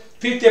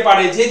ফিরতে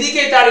পারে,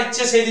 যেদিকে তার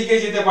ইচ্ছে সেদিকে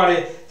যেতে পারে,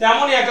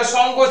 তেমনই একটা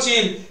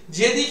শঙ্খচিল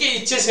যেদিকে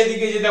ইচ্ছে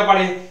সেদিকে যেতে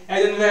পারে।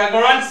 একজন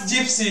ভ্যাগ্রান্ট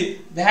জিপসি,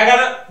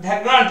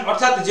 ভ্যাগ্রান্ট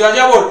অর্থাৎ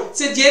যাযাবর,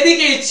 সে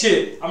যেদিকে ইচ্ছে,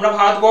 আমরা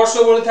ভারতবর্ষ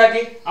বলে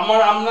থাকি,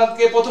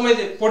 আমাদেরকে প্রথমে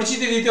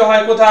পরিচিতি দিতে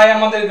হয় কোথায়,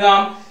 আমাদের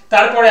গ্রাম,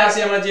 তারপরে আসি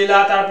আমরা জেলা,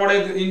 তারপরে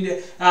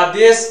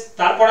দেশ,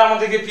 তারপরে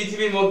আমাদেরকে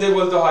পৃথিবীর মধ্যে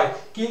বলতে হয়।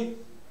 কি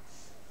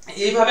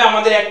এইভাবে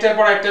আমাদের একটার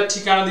পর একটা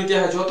ঠিকানা দিতে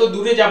হয়। যত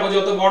দূরে যাব,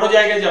 যত বড়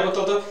জায়গায় যাব,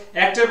 তত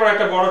একটার পর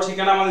একটা বড়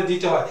ঠিকানা আমাদের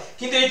দিতে হয়।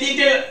 কিন্তু এই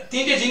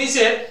তিনটে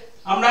জিনিসের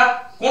আমরা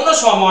কোনো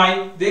সময়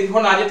দেখবো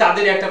না যে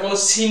তাদের একটা কোনো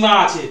সীমা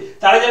আছে,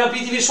 তারা যেন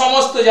পৃথিবীর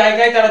সমস্ত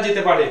জায়গায় তারা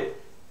যেতে পারে।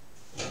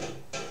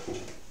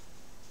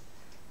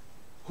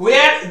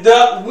 Where the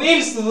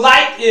winds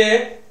like a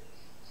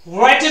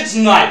whetted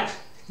knife,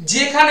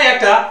 যেখানে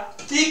একটা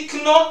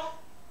তীক্ষ্ণ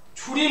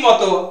ছুরির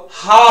মতো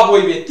হাওয়া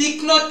বইবে,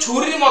 তীক্ষ্ণ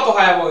ছুরির মতো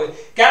হাওয়া বইবে।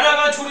 কেন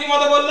এখানে ছুরির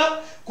মতো বললো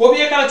কবি?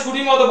 এখানে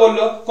ছুরির মতো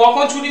বললো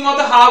কখন ছুরির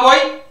মতো হাওয়া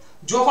বয়?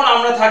 যখন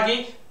আমরা থাকি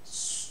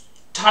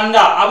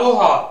ঠান্ডা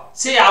আবহাওয়া,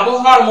 সেই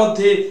আবহাওয়ার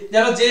মধ্যে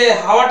যেন যে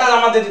হাওয়াটা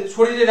আমাদের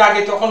শরীরে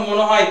লাগে, তখন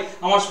মনে হয়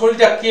আমার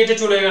শরীরটা কেটে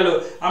চলে গেল।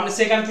 আমরা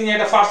সেখানে তিনি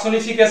একটা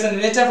পার্সনিফিকেশন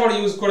মেটাফর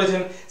ইউজ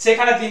করেছেন।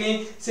 সেখানে তিনি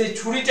সেই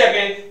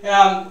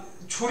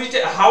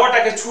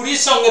হাওয়াটাকে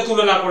ছুরির সঙ্গে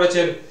তুলনা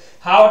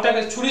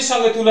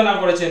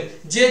করেছেন,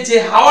 যে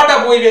হাওয়াটা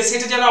বইবে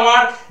সেটা যেন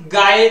আমার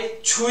গায়ে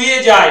ছুঁয়ে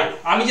যায়,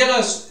 আমি যেন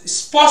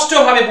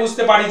স্পষ্টভাবে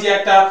বুঝতে পারি যে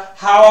একটা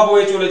হাওয়া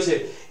বয়ে চলেছে।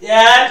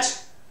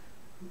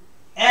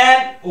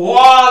 And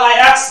all I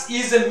ask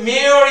is a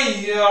merry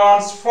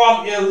yarns from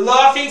a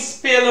laughing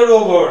spell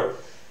over.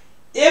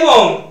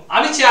 এবং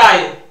আমি চাই,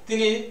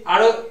 তিনি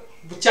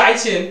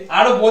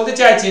আরো বলতে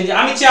চাইছেন যে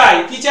আমি চাই,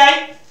 কি চাই?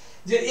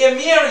 যে a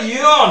mere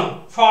yarn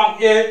from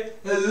a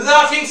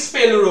laughing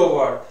spell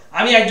over,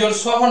 আমি একজন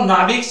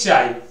সহনাবিক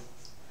চাই,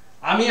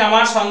 আমি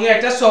আমার সঙ্গে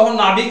একটা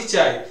সহনাবিক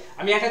চাই।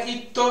 আমি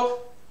একাকিত্ব,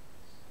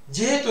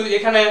 যেহেতু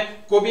এখানে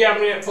কবি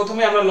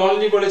প্রথমে আমরা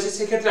লনলি বলেছি,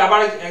 সেক্ষেত্রে আবার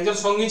একজন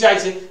সঙ্গী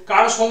চাইছে,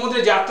 কারণ সমুদ্রে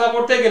যাত্রা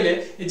করতে গেলে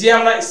যে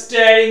আমরা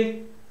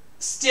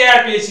স্টেয়ার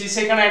পেয়েছি,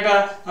 সেখানে একটা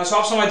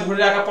সবসময় ধরে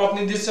রাখা পথ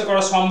নির্দিষ্ট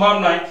করা সম্ভব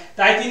নয়।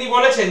 তাই তিনি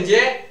বলেছেন যে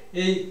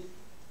এই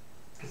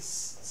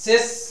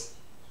শেষ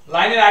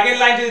লাইনের আগের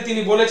লাইনটিতে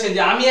তিনি বলেছেন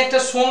যে আমি একটা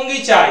সঙ্গী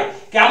চাই।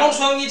 কেমন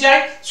সঙ্গী চাই?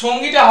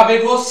 সঙ্গীটা হবে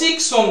রসিক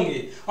সঙ্গী,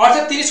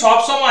 অর্থাৎ তিনি সব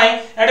সময়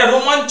একটা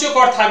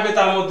রোমাঞ্চকর থাকবে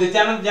তার মধ্যে,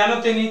 যেন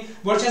তিনি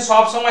বলছেন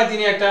সব সময়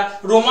তিনি একটা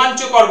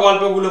রোমাঞ্চকর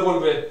গল্পগুলো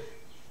বলবেন।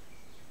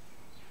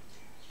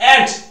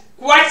 and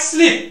quite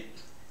sleep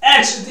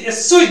and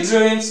sweet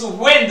dreams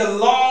when the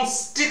long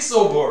sticks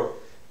over.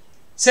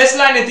 শেষ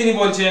লাইনে তিনি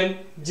বলছেন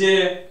যে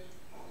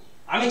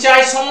আমি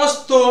চাই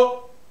সমস্ত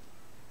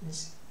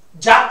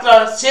যাত্রা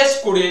শেষ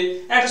করে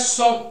একটা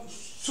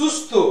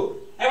সুস্থ,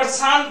 একটা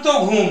শান্ত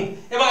ঘুম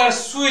এবং একটা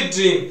সুইট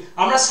ড্রিম।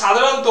 আমরা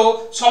সাধারণত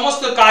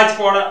সমস্ত কাজ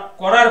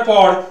করার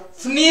পর,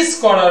 ফিনিশ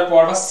করার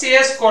পর বা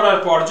শেষ করার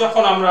পর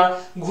যখন আমরা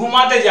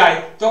ঘুমাতে যাই,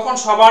 তখন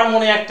সবার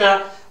মনে একটা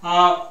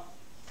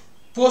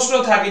প্রশ্ন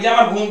থাকে যে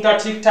আমার ঘুমটা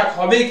ঠিকঠাক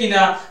হবে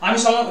কিনা, আমি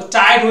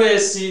টায়ার্ড হয়ে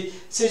এসেছি,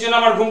 সেই জন্য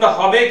আমার ঘুমটা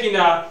হবে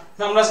কিনা।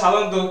 আমরা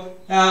সাধারণত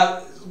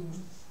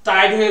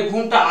টায়ার্ড হয়ে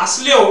ঘুমটা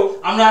আসলেও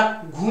আমরা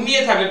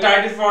ঘুমিয়ে থাকি,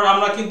 টায়ার্ডের পর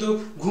আমরা কিন্তু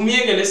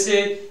ঘুমিয়ে গেলে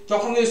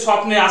তখন কিন্তু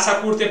স্বপ্নে আশা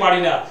করতে পারি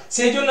না।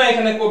 সেই জন্য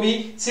এখানে কবি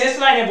শেষ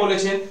লাইনে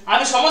বলেছেন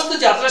আমি সমস্ত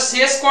যাত্রা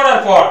শেষ করার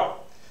পর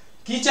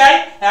কি চাই?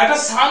 একটা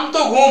শান্ত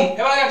ঘুম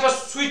এবং একটা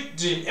সুইট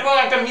ড্রিম এবং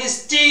একটা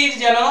মিষ্টির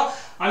যেন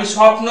আমি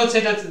স্বপ্ন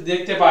সেটা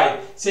দেখতে পাই।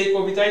 সেই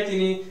কবিতায়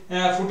তিনি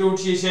ফুটে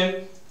উঠিয়েছেন।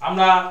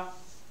 আমরা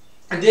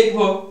দেখব,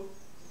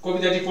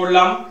 কবিতাটি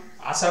পড়লাম,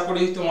 আশা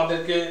করি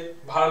তোমাদেরকে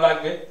ভালো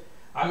লাগবে।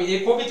 আমি এই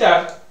কবিতার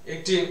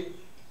একটি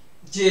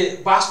যে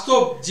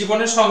বাস্তব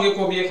জীবনের সঙ্গে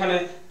কবি এখানে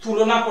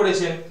তুলনা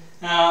করেছেন,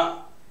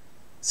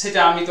 সেটা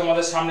আমি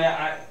তোমাদের সামনে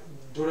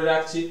ধরে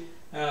রাখছি।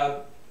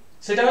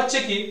 সেটা হচ্ছে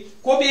কি,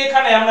 কবি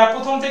এখানে আমরা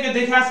প্রথম থেকে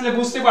দেখে আসলে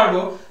বুঝতে পারবো,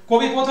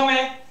 কবি প্রথমে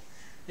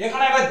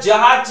এখানে একটা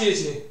জাহাজ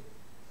চেয়েছে,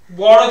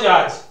 বড়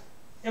জাহাজ,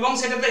 এবং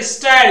সেটাতে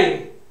স্টায়ারিং।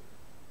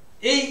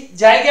 এই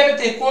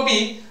জায়গাটাতে কবি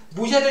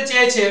বুঝাতে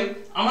চেয়েছেন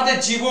আমাদের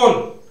জীবন,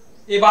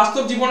 এই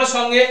বাস্তব জীবনের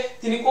সঙ্গে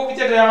তিনি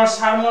কবিতাটা আমার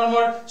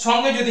সারমর্মর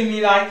সঙ্গে যদি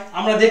মিলাই,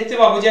 আমরা দেখতে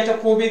পাবো যে একটা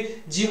কবির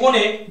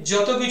জীবনে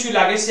যত কিছু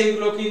লাগে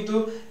সেগুলো কিন্তু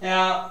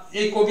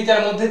এই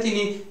কবিতার মধ্যে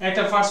তিনি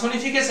একটা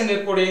পার্সোনিফিকেশনের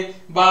করে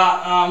বা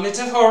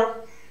মেটাফর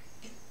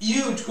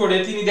ইউজ করে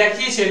তিনি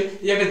দেখিয়েছেন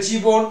যে একটা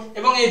জীবন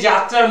এবং এই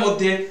যাত্রার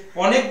মধ্যে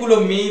অনেকগুলো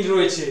মিল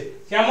রয়েছে।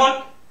 কেমন?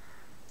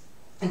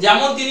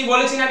 যেমন তিনি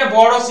বলেছেন একটা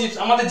বড় শিপ,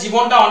 আমাদের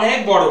জীবনটা অনেক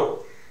বড়,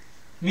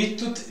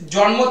 মৃত্যু,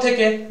 জন্ম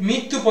থেকে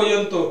মৃত্যু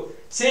পর্যন্ত,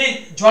 সেই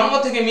জন্ম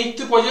থেকে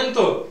মৃত্যু পর্যন্ত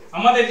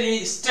আমাদের এই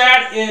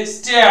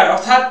স্টার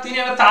অর্থাৎ তিনি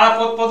একটা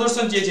তারাপথ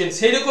প্রদর্শন চেয়েছেন।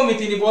 সেই রকমই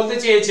তিনি বলতে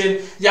চেয়েছেন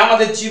যে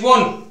আমাদের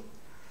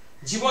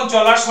জীবন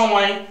চলার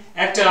সময়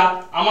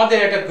আমাদের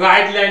একটা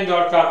গাইডলাইন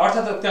দরকার,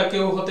 অর্থাৎ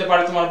কেউ হতে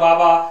পারে তোমার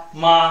বাবা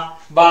মা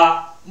বা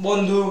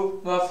বন্ধু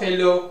বা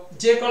ফেলো,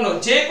 যে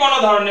কোনো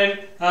ধরনের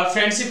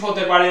ফ্রেন্ডশিপ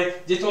হতে পারে,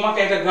 যে তোমাকে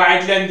একটা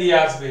গাইডলাইন দিয়ে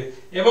আসবে।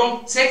 এবং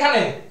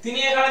সেখানে তিনি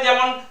এখানে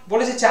যেমন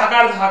বলেছে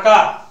চাকার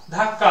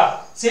ধাক্কা,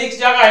 সেই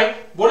জায়গায়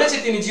বলেছে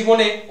তিনি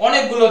জীবনে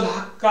অনেকগুলো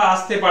ধাক্কা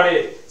আসতে পারে,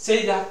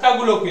 সেই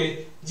ধাক্কাগুলোকে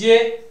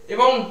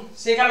এবং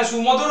সেখানে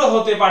সুমধুর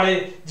হতে পারে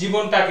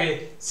জীবনটাকে,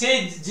 সেই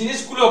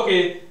জিনিসগুলোকে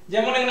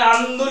যেমন এখানে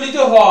আন্দোলিত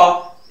হওয়া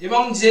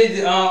এবং যে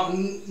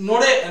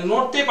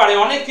নড়তে পারে,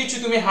 অনেক কিছু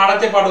তুমি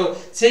হারাতে পারো,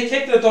 সেই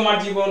ক্ষেত্রে তোমার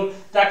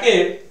জীবনটাকে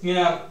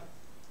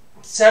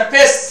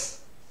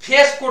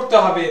ফেস করতে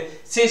হবে,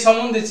 সেই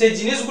সম্বন্ধে সেই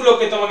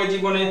জিনিসগুলোকে তোমাকে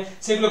জীবনে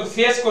সেগুলোকে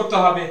ফেস করতে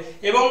হবে।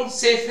 এবং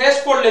সেই ফেস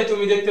করলে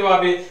তুমি দেখতে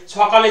পাবে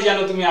সকালে যেন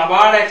তুমি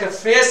আবার একটা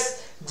ফ্রেশ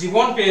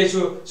জীবন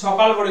পেয়েছো,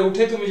 সকাল করে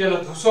উঠে তুমি যেন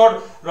ধূসর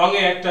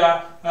রঙে একটা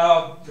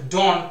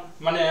ডন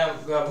মানে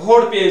ভোর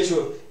পেয়েছো।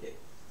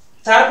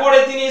 তারপরে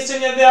তিনি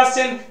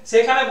আসছেন,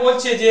 সেখানে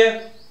বলছে যে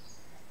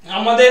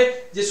আমাদের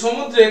যে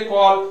সমুদ্রে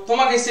কল,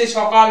 তোমাকে সেই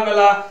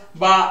সকালবেলা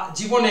বা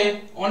জীবনে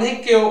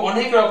কেউ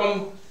অনেক রকম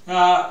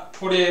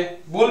করে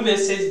বলবে,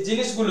 সেই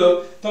জিনিসগুলো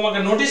তোমাকে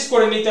নোটিস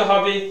করে নিতে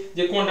হবে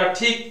যে কোনটা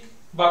ঠিক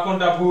বা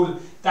কোনটা ভুল।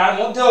 তার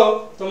মধ্যেও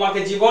তোমাকে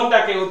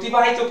জীবনটাকে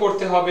অতিবাহিত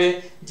করতে হবে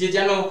যে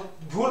যেন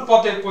ভুল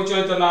পথে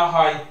প্রচলিত না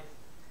হয়,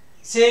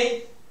 সেই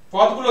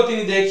পথগুলো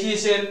তিনি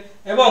দেখিয়েছেন।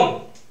 এবং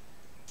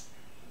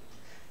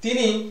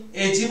তিনি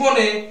এই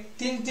জীবনে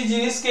তিনটি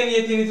জিনিসকে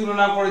নিয়ে তিনি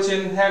তুলনা করেছেন,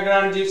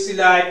 ভ্যাগ্রান্ট, gypsy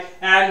life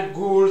and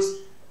goods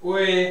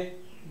way,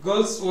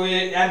 girls way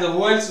and the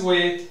world's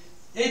way.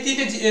 এই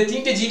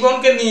তিনটে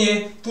জীবনকে নিয়ে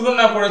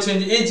তুলনা করেছেন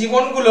যে এই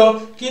জীবনগুলো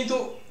কিন্তু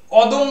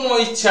অদম্য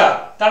ইচ্ছা,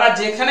 তারা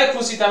যেখানে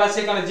খুশি তারা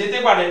সেখানে যেতে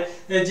পারে,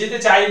 যেতে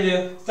চাইলে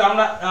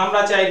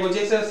আমরা চাইবো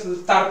যে।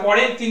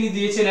 তারপরে তিনি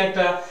দিয়েছেন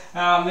একটা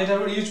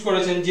মেটাফর ইউজ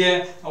করেছেন যে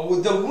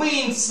the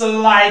winds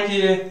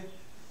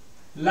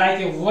like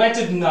a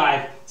whetted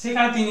knife,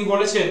 সেখানে তিনি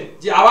বলেছেন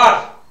যে আবার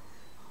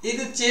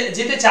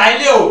যেতে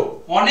চাইলেও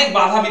অনেক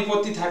বাধা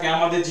বিপত্তি থাকে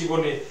আমাদের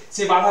জীবনে,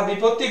 সেই বাধা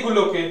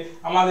বিপত্তিগুলোকে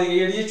আমাদের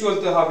এড়িয়ে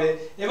চলতে হবে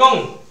এবং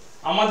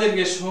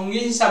আমাদেরকে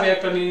সঙ্গী হিসাবে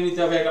একটা নিয়ে নিতে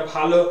হবে একটা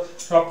ভালো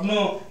স্বপ্ন,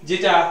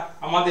 যেটা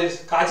আমাদের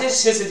কাজের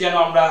শেষে যেন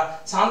আমরা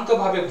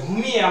শান্তভাবে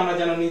ঘুমিয়ে আমরা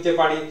যেন নিতে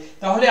পারি,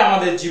 তাহলে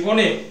আমাদের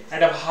জীবনে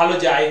একটা ভালো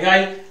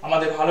জায়গায়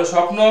আমাদের ভালো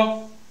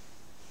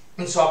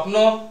স্বপ্ন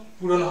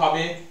পূরণ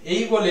হবে।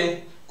 এই বলে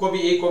কবি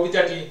এই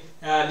কবিতাটি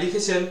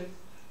লিখেছেন।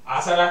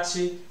 আশা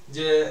রাখছি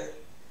যে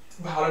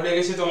ভালো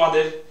লেগেছে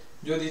তোমাদের,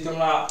 যদি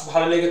তোমরা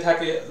ভালো লেগে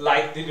থাকে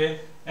লাইক দিবে।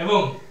 এবং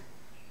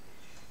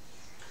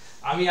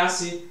আমি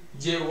আসি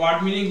যে ওয়ার্ড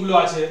মিনিং গুলো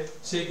আছে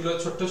সেইগুলো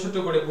ছোট্ট ছোট্ট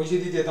করে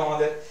বুঝিয়ে দিতে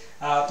তোমাদের।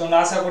 তোমরা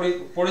আশা করি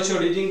পড়েছো,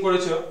 রিডিং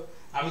করেছো।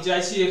 আমি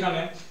চাইছি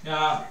এখানে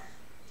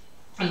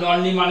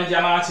ননলি মানে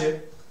জানা আছে,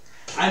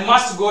 আই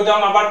মাস্ট গো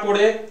ডাউন, আবার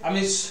পড়ে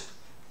আমি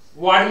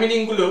ওয়ার্ড মিনিং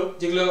গুলো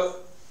যেগুলো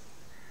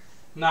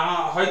না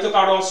হয়তো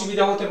কারো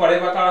অসুবিধা হতে পারে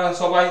বা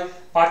সবাই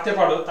পারতে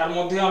পারো, তার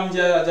মধ্যে আমি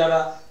যারা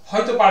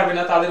হয়তো পারবে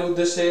না তাদের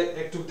উদ্দেশ্যে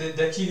একটু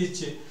দেখিয়ে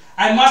দিচ্ছি।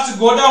 I must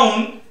go down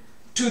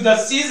to the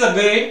seas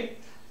again,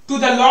 to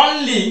the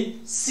lonely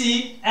sea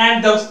and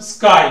the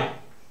sky,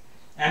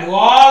 and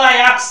all I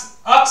ask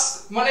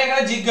মানে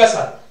এখানে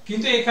জিজ্ঞাসা,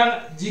 কিন্তু এখানে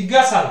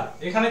জিজ্ঞাসা না,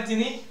 এখানে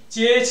তিনি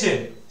চেয়েছেন।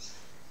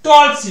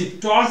 tall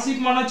ship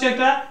মানে হচ্ছে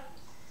একটা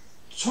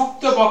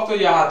শক্তপোক্ত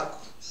জাহাজ,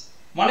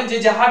 মানে যে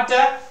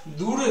জাহাজটা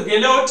দূর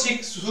গেলেও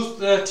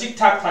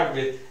ঠিকঠাক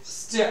থাকবে।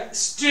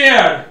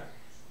 steered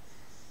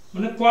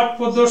মানে পথ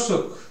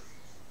প্রদর্শক।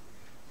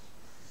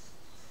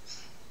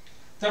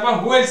 তারপর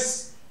wheels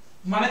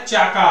মানে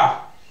চাকা,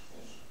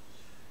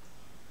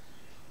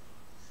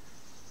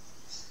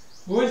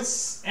 wheels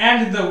and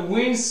the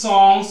wind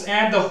songs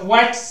and the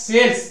white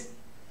sails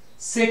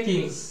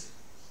shakings,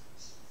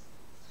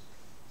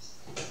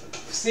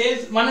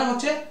 sails মানে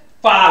হচ্ছে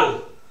পাল,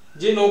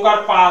 যে নৌকার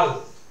পাল।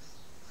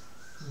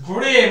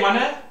 ঘোড়ে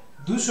মানে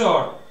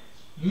ধূসর,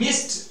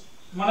 মিস্ট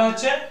মানে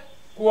হচ্ছে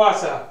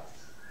কুয়াশা,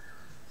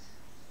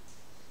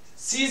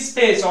 সি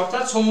স্পেস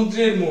অর্থাৎ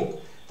সমুদ্রের মুখ।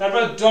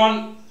 তারপর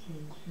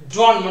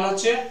জন মানে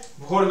হচ্ছে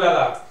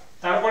ভোরবেলা,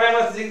 তারপরে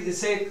আমরা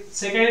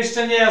সেকেন্ড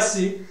স্ট্যান্ডে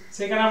আসছি,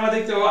 সেখানে আমরা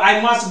দেখতে পাবো I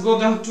must go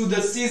down to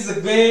the seize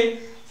again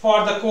for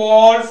the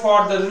call for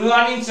the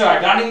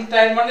running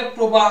Tide মানে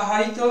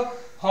প্রবাহিত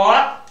হওয়া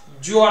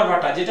জোয়ার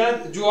ভাটা, যেটা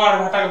জোয়ার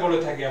ভাটাকে বলে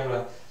থাকি আমরা।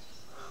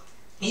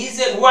 Is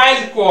a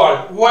wild call,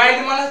 wild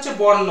মানে হচ্ছে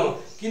বন্য,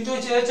 কিন্তু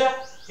হচ্ছে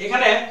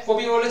এখানে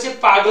কবি বলেছে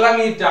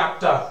পাগলামির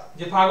ডাকটা,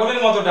 যে পাগলের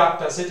মতো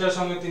ডাকটা, সেটার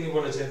সঙ্গে তিনি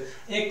বলেছেন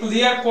এ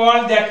clear call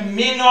that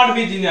may not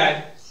be denied,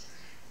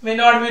 may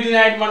not be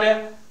denied মানে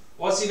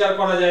অস্বীকার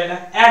করা যায় না।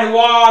 and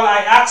while I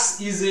ask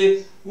is a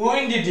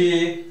windy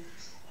day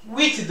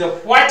with the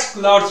white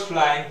clouds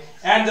flying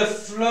and the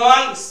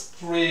flying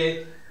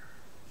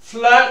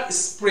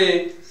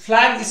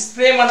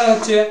spray মানে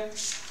হচ্ছে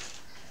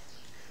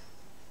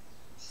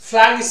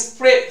flying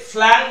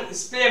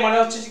spray মানে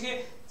হচ্ছে কি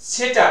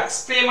ছেটা,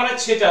 স্প্রে মানে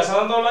ছেটা,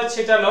 সাধারণত বলা হয়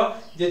ছেটানো,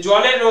 যে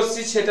জলের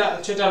রশ্মি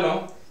ছেটানো,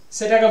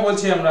 সেটাকে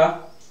বলছি আমরা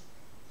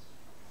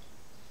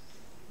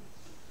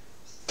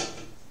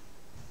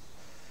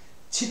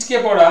ছিটকে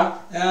পড়া,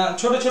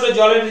 ছোট ছোট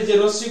জলের যে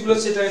রশ্মিগুলো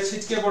সেটাকে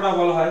ছিটকে পড়া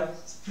বলা হয়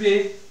স্প্রে।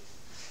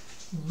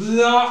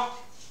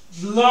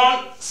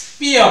 ব্লন্ড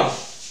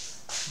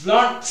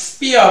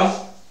স্পিয়াম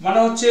মানে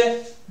হচ্ছে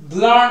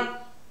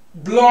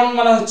ব্লন্ড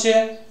মানে হচ্ছে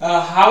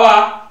হাওয়া,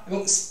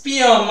 এবং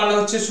স্পিয়াম মানে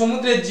হচ্ছে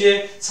সমুদ্রের যে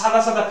সাদা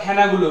সাদা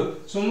ফেনাগুলো,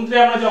 সমুদ্রে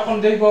আমরা যখন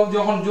দেখব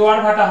যখন জোয়ার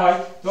ভাটা হয়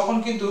তখন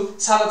কিন্তু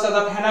সাদা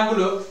সাদা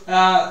ফেনাগুলো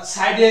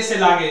সাইডে এসে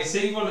লাগে,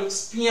 সেইগুলো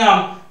স্পিয়াম,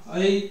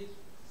 এই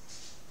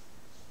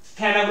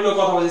ফেনাগুলো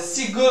কথা বলছে।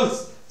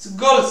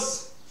 সিগলস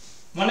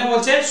মানে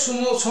বলছে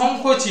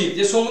শঙ্খচিল,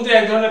 যে সমুদ্রে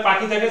এক ধরনের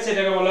পাখি থাকে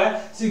সেটাকে বলা হয়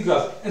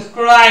সিগলস।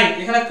 ক্রাইং,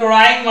 এখানে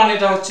ক্রাইং মানে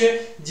এটা হচ্ছে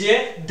যে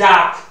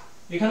ডাক,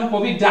 এখানে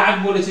কবি ডাক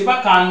বলেছে বা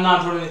কান্না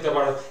ধরে নিতে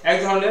পারো, এক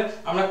ধরনের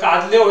আমরা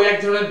কাঁদলেও এক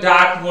ধরনের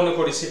ডাক মনে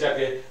করি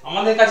সেটাকে,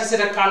 আমাদের কাছে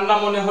সেটা কান্না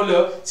মনে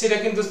হলেও সেটা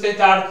কিন্তু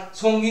তার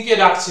সঙ্গীকে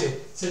ডাকছে,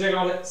 সেটাকে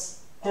বলে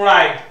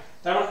ক্রাই।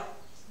 তারপর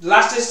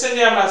লাস্ট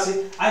স্টেজে আমরা আছি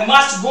I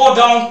must go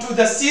down to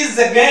the seize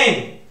again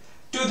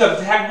to the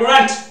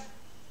ভ্যাগ্রান্ট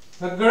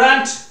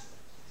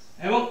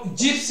এবং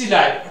জিপসি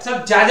লাইফ, অর্থাৎ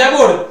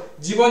যাযাবর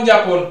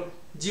জীবনযাপন,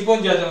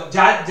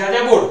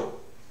 যাযাবর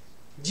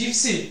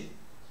জিপসি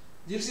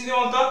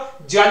মতো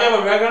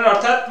যাযাবর ব্যাকগ্রাউন্ড,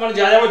 অর্থাৎ মানে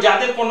যাযাবর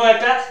যাদের কোনো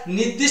একটা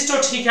নির্দিষ্ট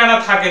ঠিকানা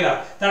থাকে না,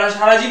 তারা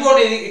সারা জীবন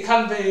এখান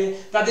থেকে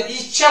তাদের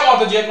ইচ্ছা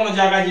মতো যে কোনো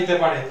জায়গায় যেতে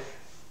পারে।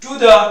 টু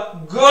দ্য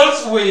গার্লস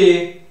ওয়ে,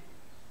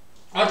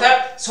 অর্থাৎ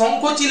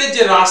শঙ্খচিলের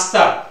যে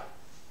রাস্তা,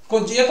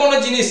 যে কোনো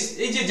জিনিস,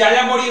 এই যে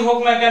যাযাবরই হোক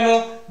না কেন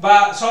বা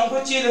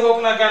শঙ্খচিল হোক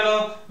না কেন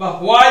বা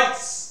হোয়াইট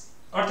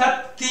অর্থাৎ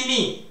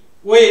তিমি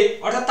ওয়ে,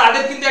 অর্থাৎ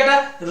তাদের কিন্তু একটা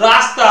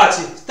রাস্তা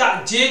আছে,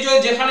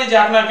 যেখানে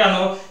যাক না কেন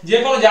যে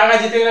কোনো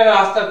জায়গায় যেতে গেলে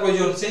রাস্তার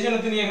প্রয়োজন, সেই জন্য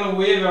তিনি এখানে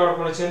ওয়ে ব্যবহার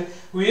করেছেন।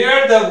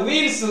 where the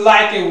winds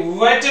like a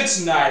whetted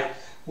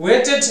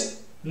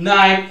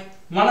knife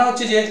মানে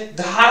হচ্ছে যে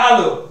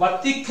ধারালো বা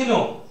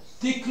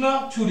তীক্ষ্ণ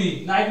ছুরি,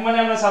 নাইফ মানে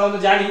আমরা সাধারণত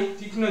জানি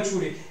তীক্ষ্ণ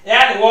ছুরি।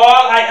 and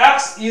all I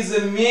ask is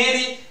a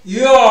merry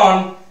yarn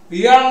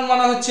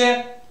মানে হচ্ছে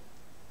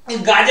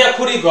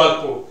গাঁজাখড়ি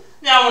গল্প,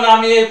 যেমন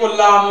আমি এই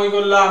করলাম ওই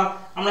করলাম,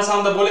 আমরা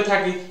সাধারণত বলে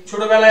থাকি,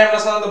 ছোটবেলায় আমরা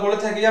সাধারণত বলে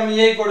থাকি আমি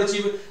এই করেছি,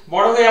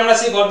 বড় হয়ে আমরা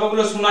সেই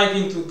গল্পগুলো শোনাই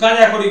কিন্তু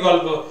গাঁজাখড়ি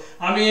গল্প,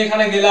 আমি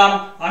এখানে গেলাম,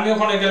 আমি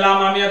ওখানে গেলাম,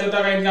 আমি এত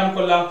টাকা ইনকাম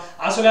করলাম।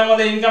 আসলে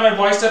আমাদের ইনকামের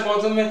বয়সটা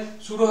প্রথমে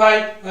শুরু হয়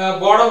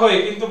বড় হয়ে,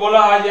 কিন্তু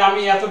বলা হয় যে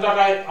আমি এত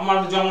টাকায় আমার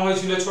জমা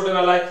হয়েছিল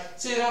ছোটবেলায়,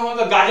 সেই সমস্ত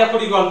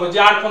গাঁজাখড়ি গল্প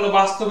যার কোনো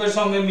বাস্তবের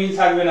সঙ্গে মিল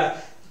থাকবে না।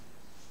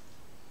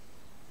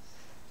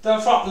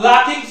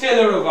 লাফিং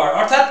ফেলোর ওভার,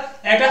 অর্থাৎ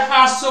একটা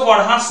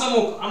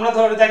হাস্যমুখ আমরা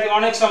ধরে থাকি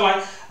অনেক সময়,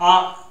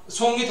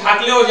 সঙ্গী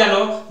থাকলেও যেন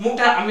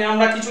মুখটা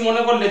আমরা কিছু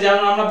মনে করলে যেন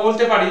আমরা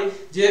বলতে পারি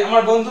যে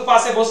আমার বন্ধু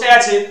পাশে বসে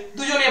আছে,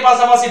 দুজনে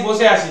পাশাপাশি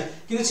বসে আছি,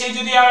 কিন্তু সেই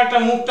যদি আমার একটা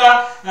মুখটা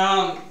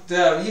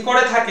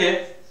করে থাকে,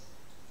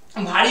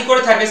 ভারী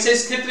করে থাকে, সেই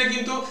ক্ষেত্রে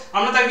কিন্তু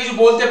আমরা তাকে কিছু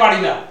বলতে পারি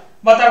না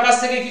বা তার কাছ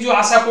থেকে কিছু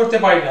আশা করতে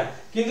পারি না।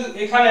 কিন্তু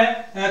এখানে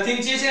তিনি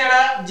চেয়েছেন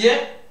এরা যে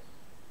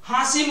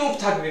হাসি মুখ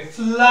থাকবে,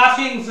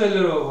 লাফিং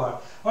ফেলোর ওভার,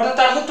 অর্থাৎ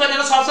তার মুখটা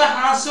যেন সবসময়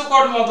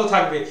হাস্যকর মতো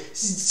থাকবে,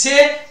 সে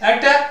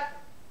একটা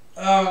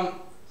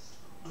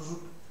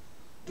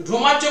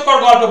রোমাঞ্চকর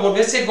গল্প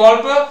বলবে, সেই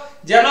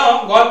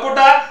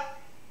গল্পটা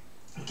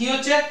কি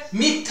হচ্ছে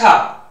মিথ্যা,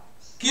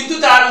 কিন্তু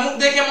তার মুখ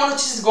দেখে মনে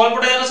হচ্ছে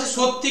গল্পটা যেন সে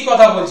সত্যি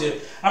কথা বলছে।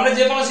 আমরা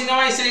যে কোনো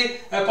সিনেমায় সেই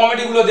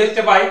কমেডি গুলো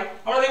দেখতে পাই,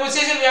 আমরা দেখবো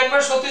সে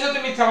একবার সত্যি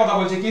মিথ্যা কথা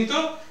বলছে,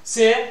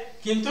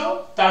 কিন্তু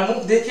তার মুখ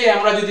দেখে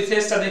আমরা যদি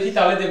ফেসটা দেখি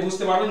তাহলে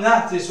বুঝতে পারবো না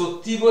সে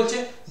সত্যি বলছে,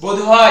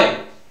 বোধহয়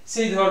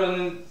সেই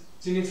ধরনের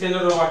তিনি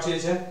ফেলোর ওভার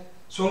চেয়েছেন।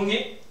 সঙ্গী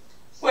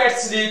wet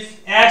sleep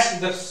at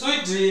the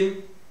sweet dream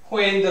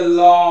when the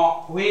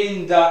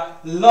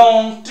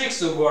long tricks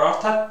over,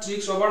 অর্থাৎ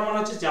ট্রিক্স ওভার মানে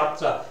হচ্ছে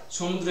যাত্রা,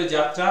 সমুদ্রের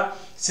যাত্রা,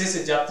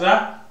 শেষের যাত্রা,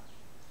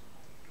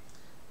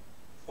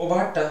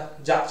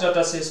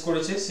 যাত্রাটা শেষ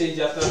করেছে, সেই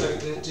যাত্রাটা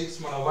ট্রিক্স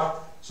মানে ওভার,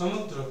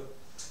 সমুদ্র,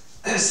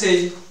 সেই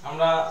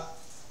আমরা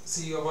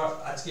সেই ওভার।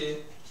 আজকে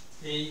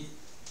এই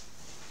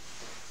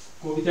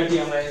কবিতাটি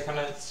আমরা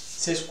এখানে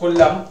শেষ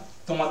করলাম।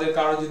 তোমাদের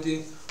কারো যদি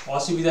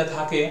অসুবিধা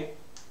থাকে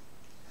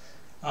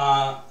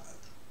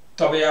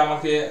তবে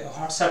আমাকে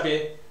হোয়াটসঅ্যাপে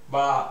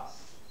বা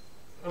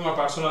আমার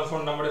পার্সোনাল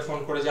ফোন নম্বরে ফোন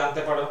করে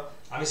জানতে পারো,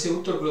 আমি সেই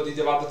উত্তরগুলো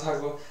দিতে বাধ্য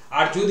থাকবো।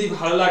 আর যদি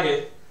ভালো লাগে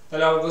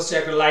তাহলে অবশ্যই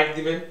একটা লাইক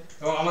দিবেন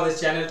এবং আমাদের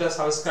চ্যানেলটা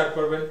সাবস্ক্রাইব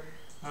করবেন।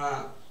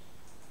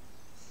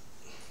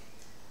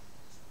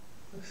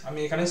 আমি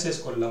এখানে শেষ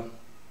করলাম।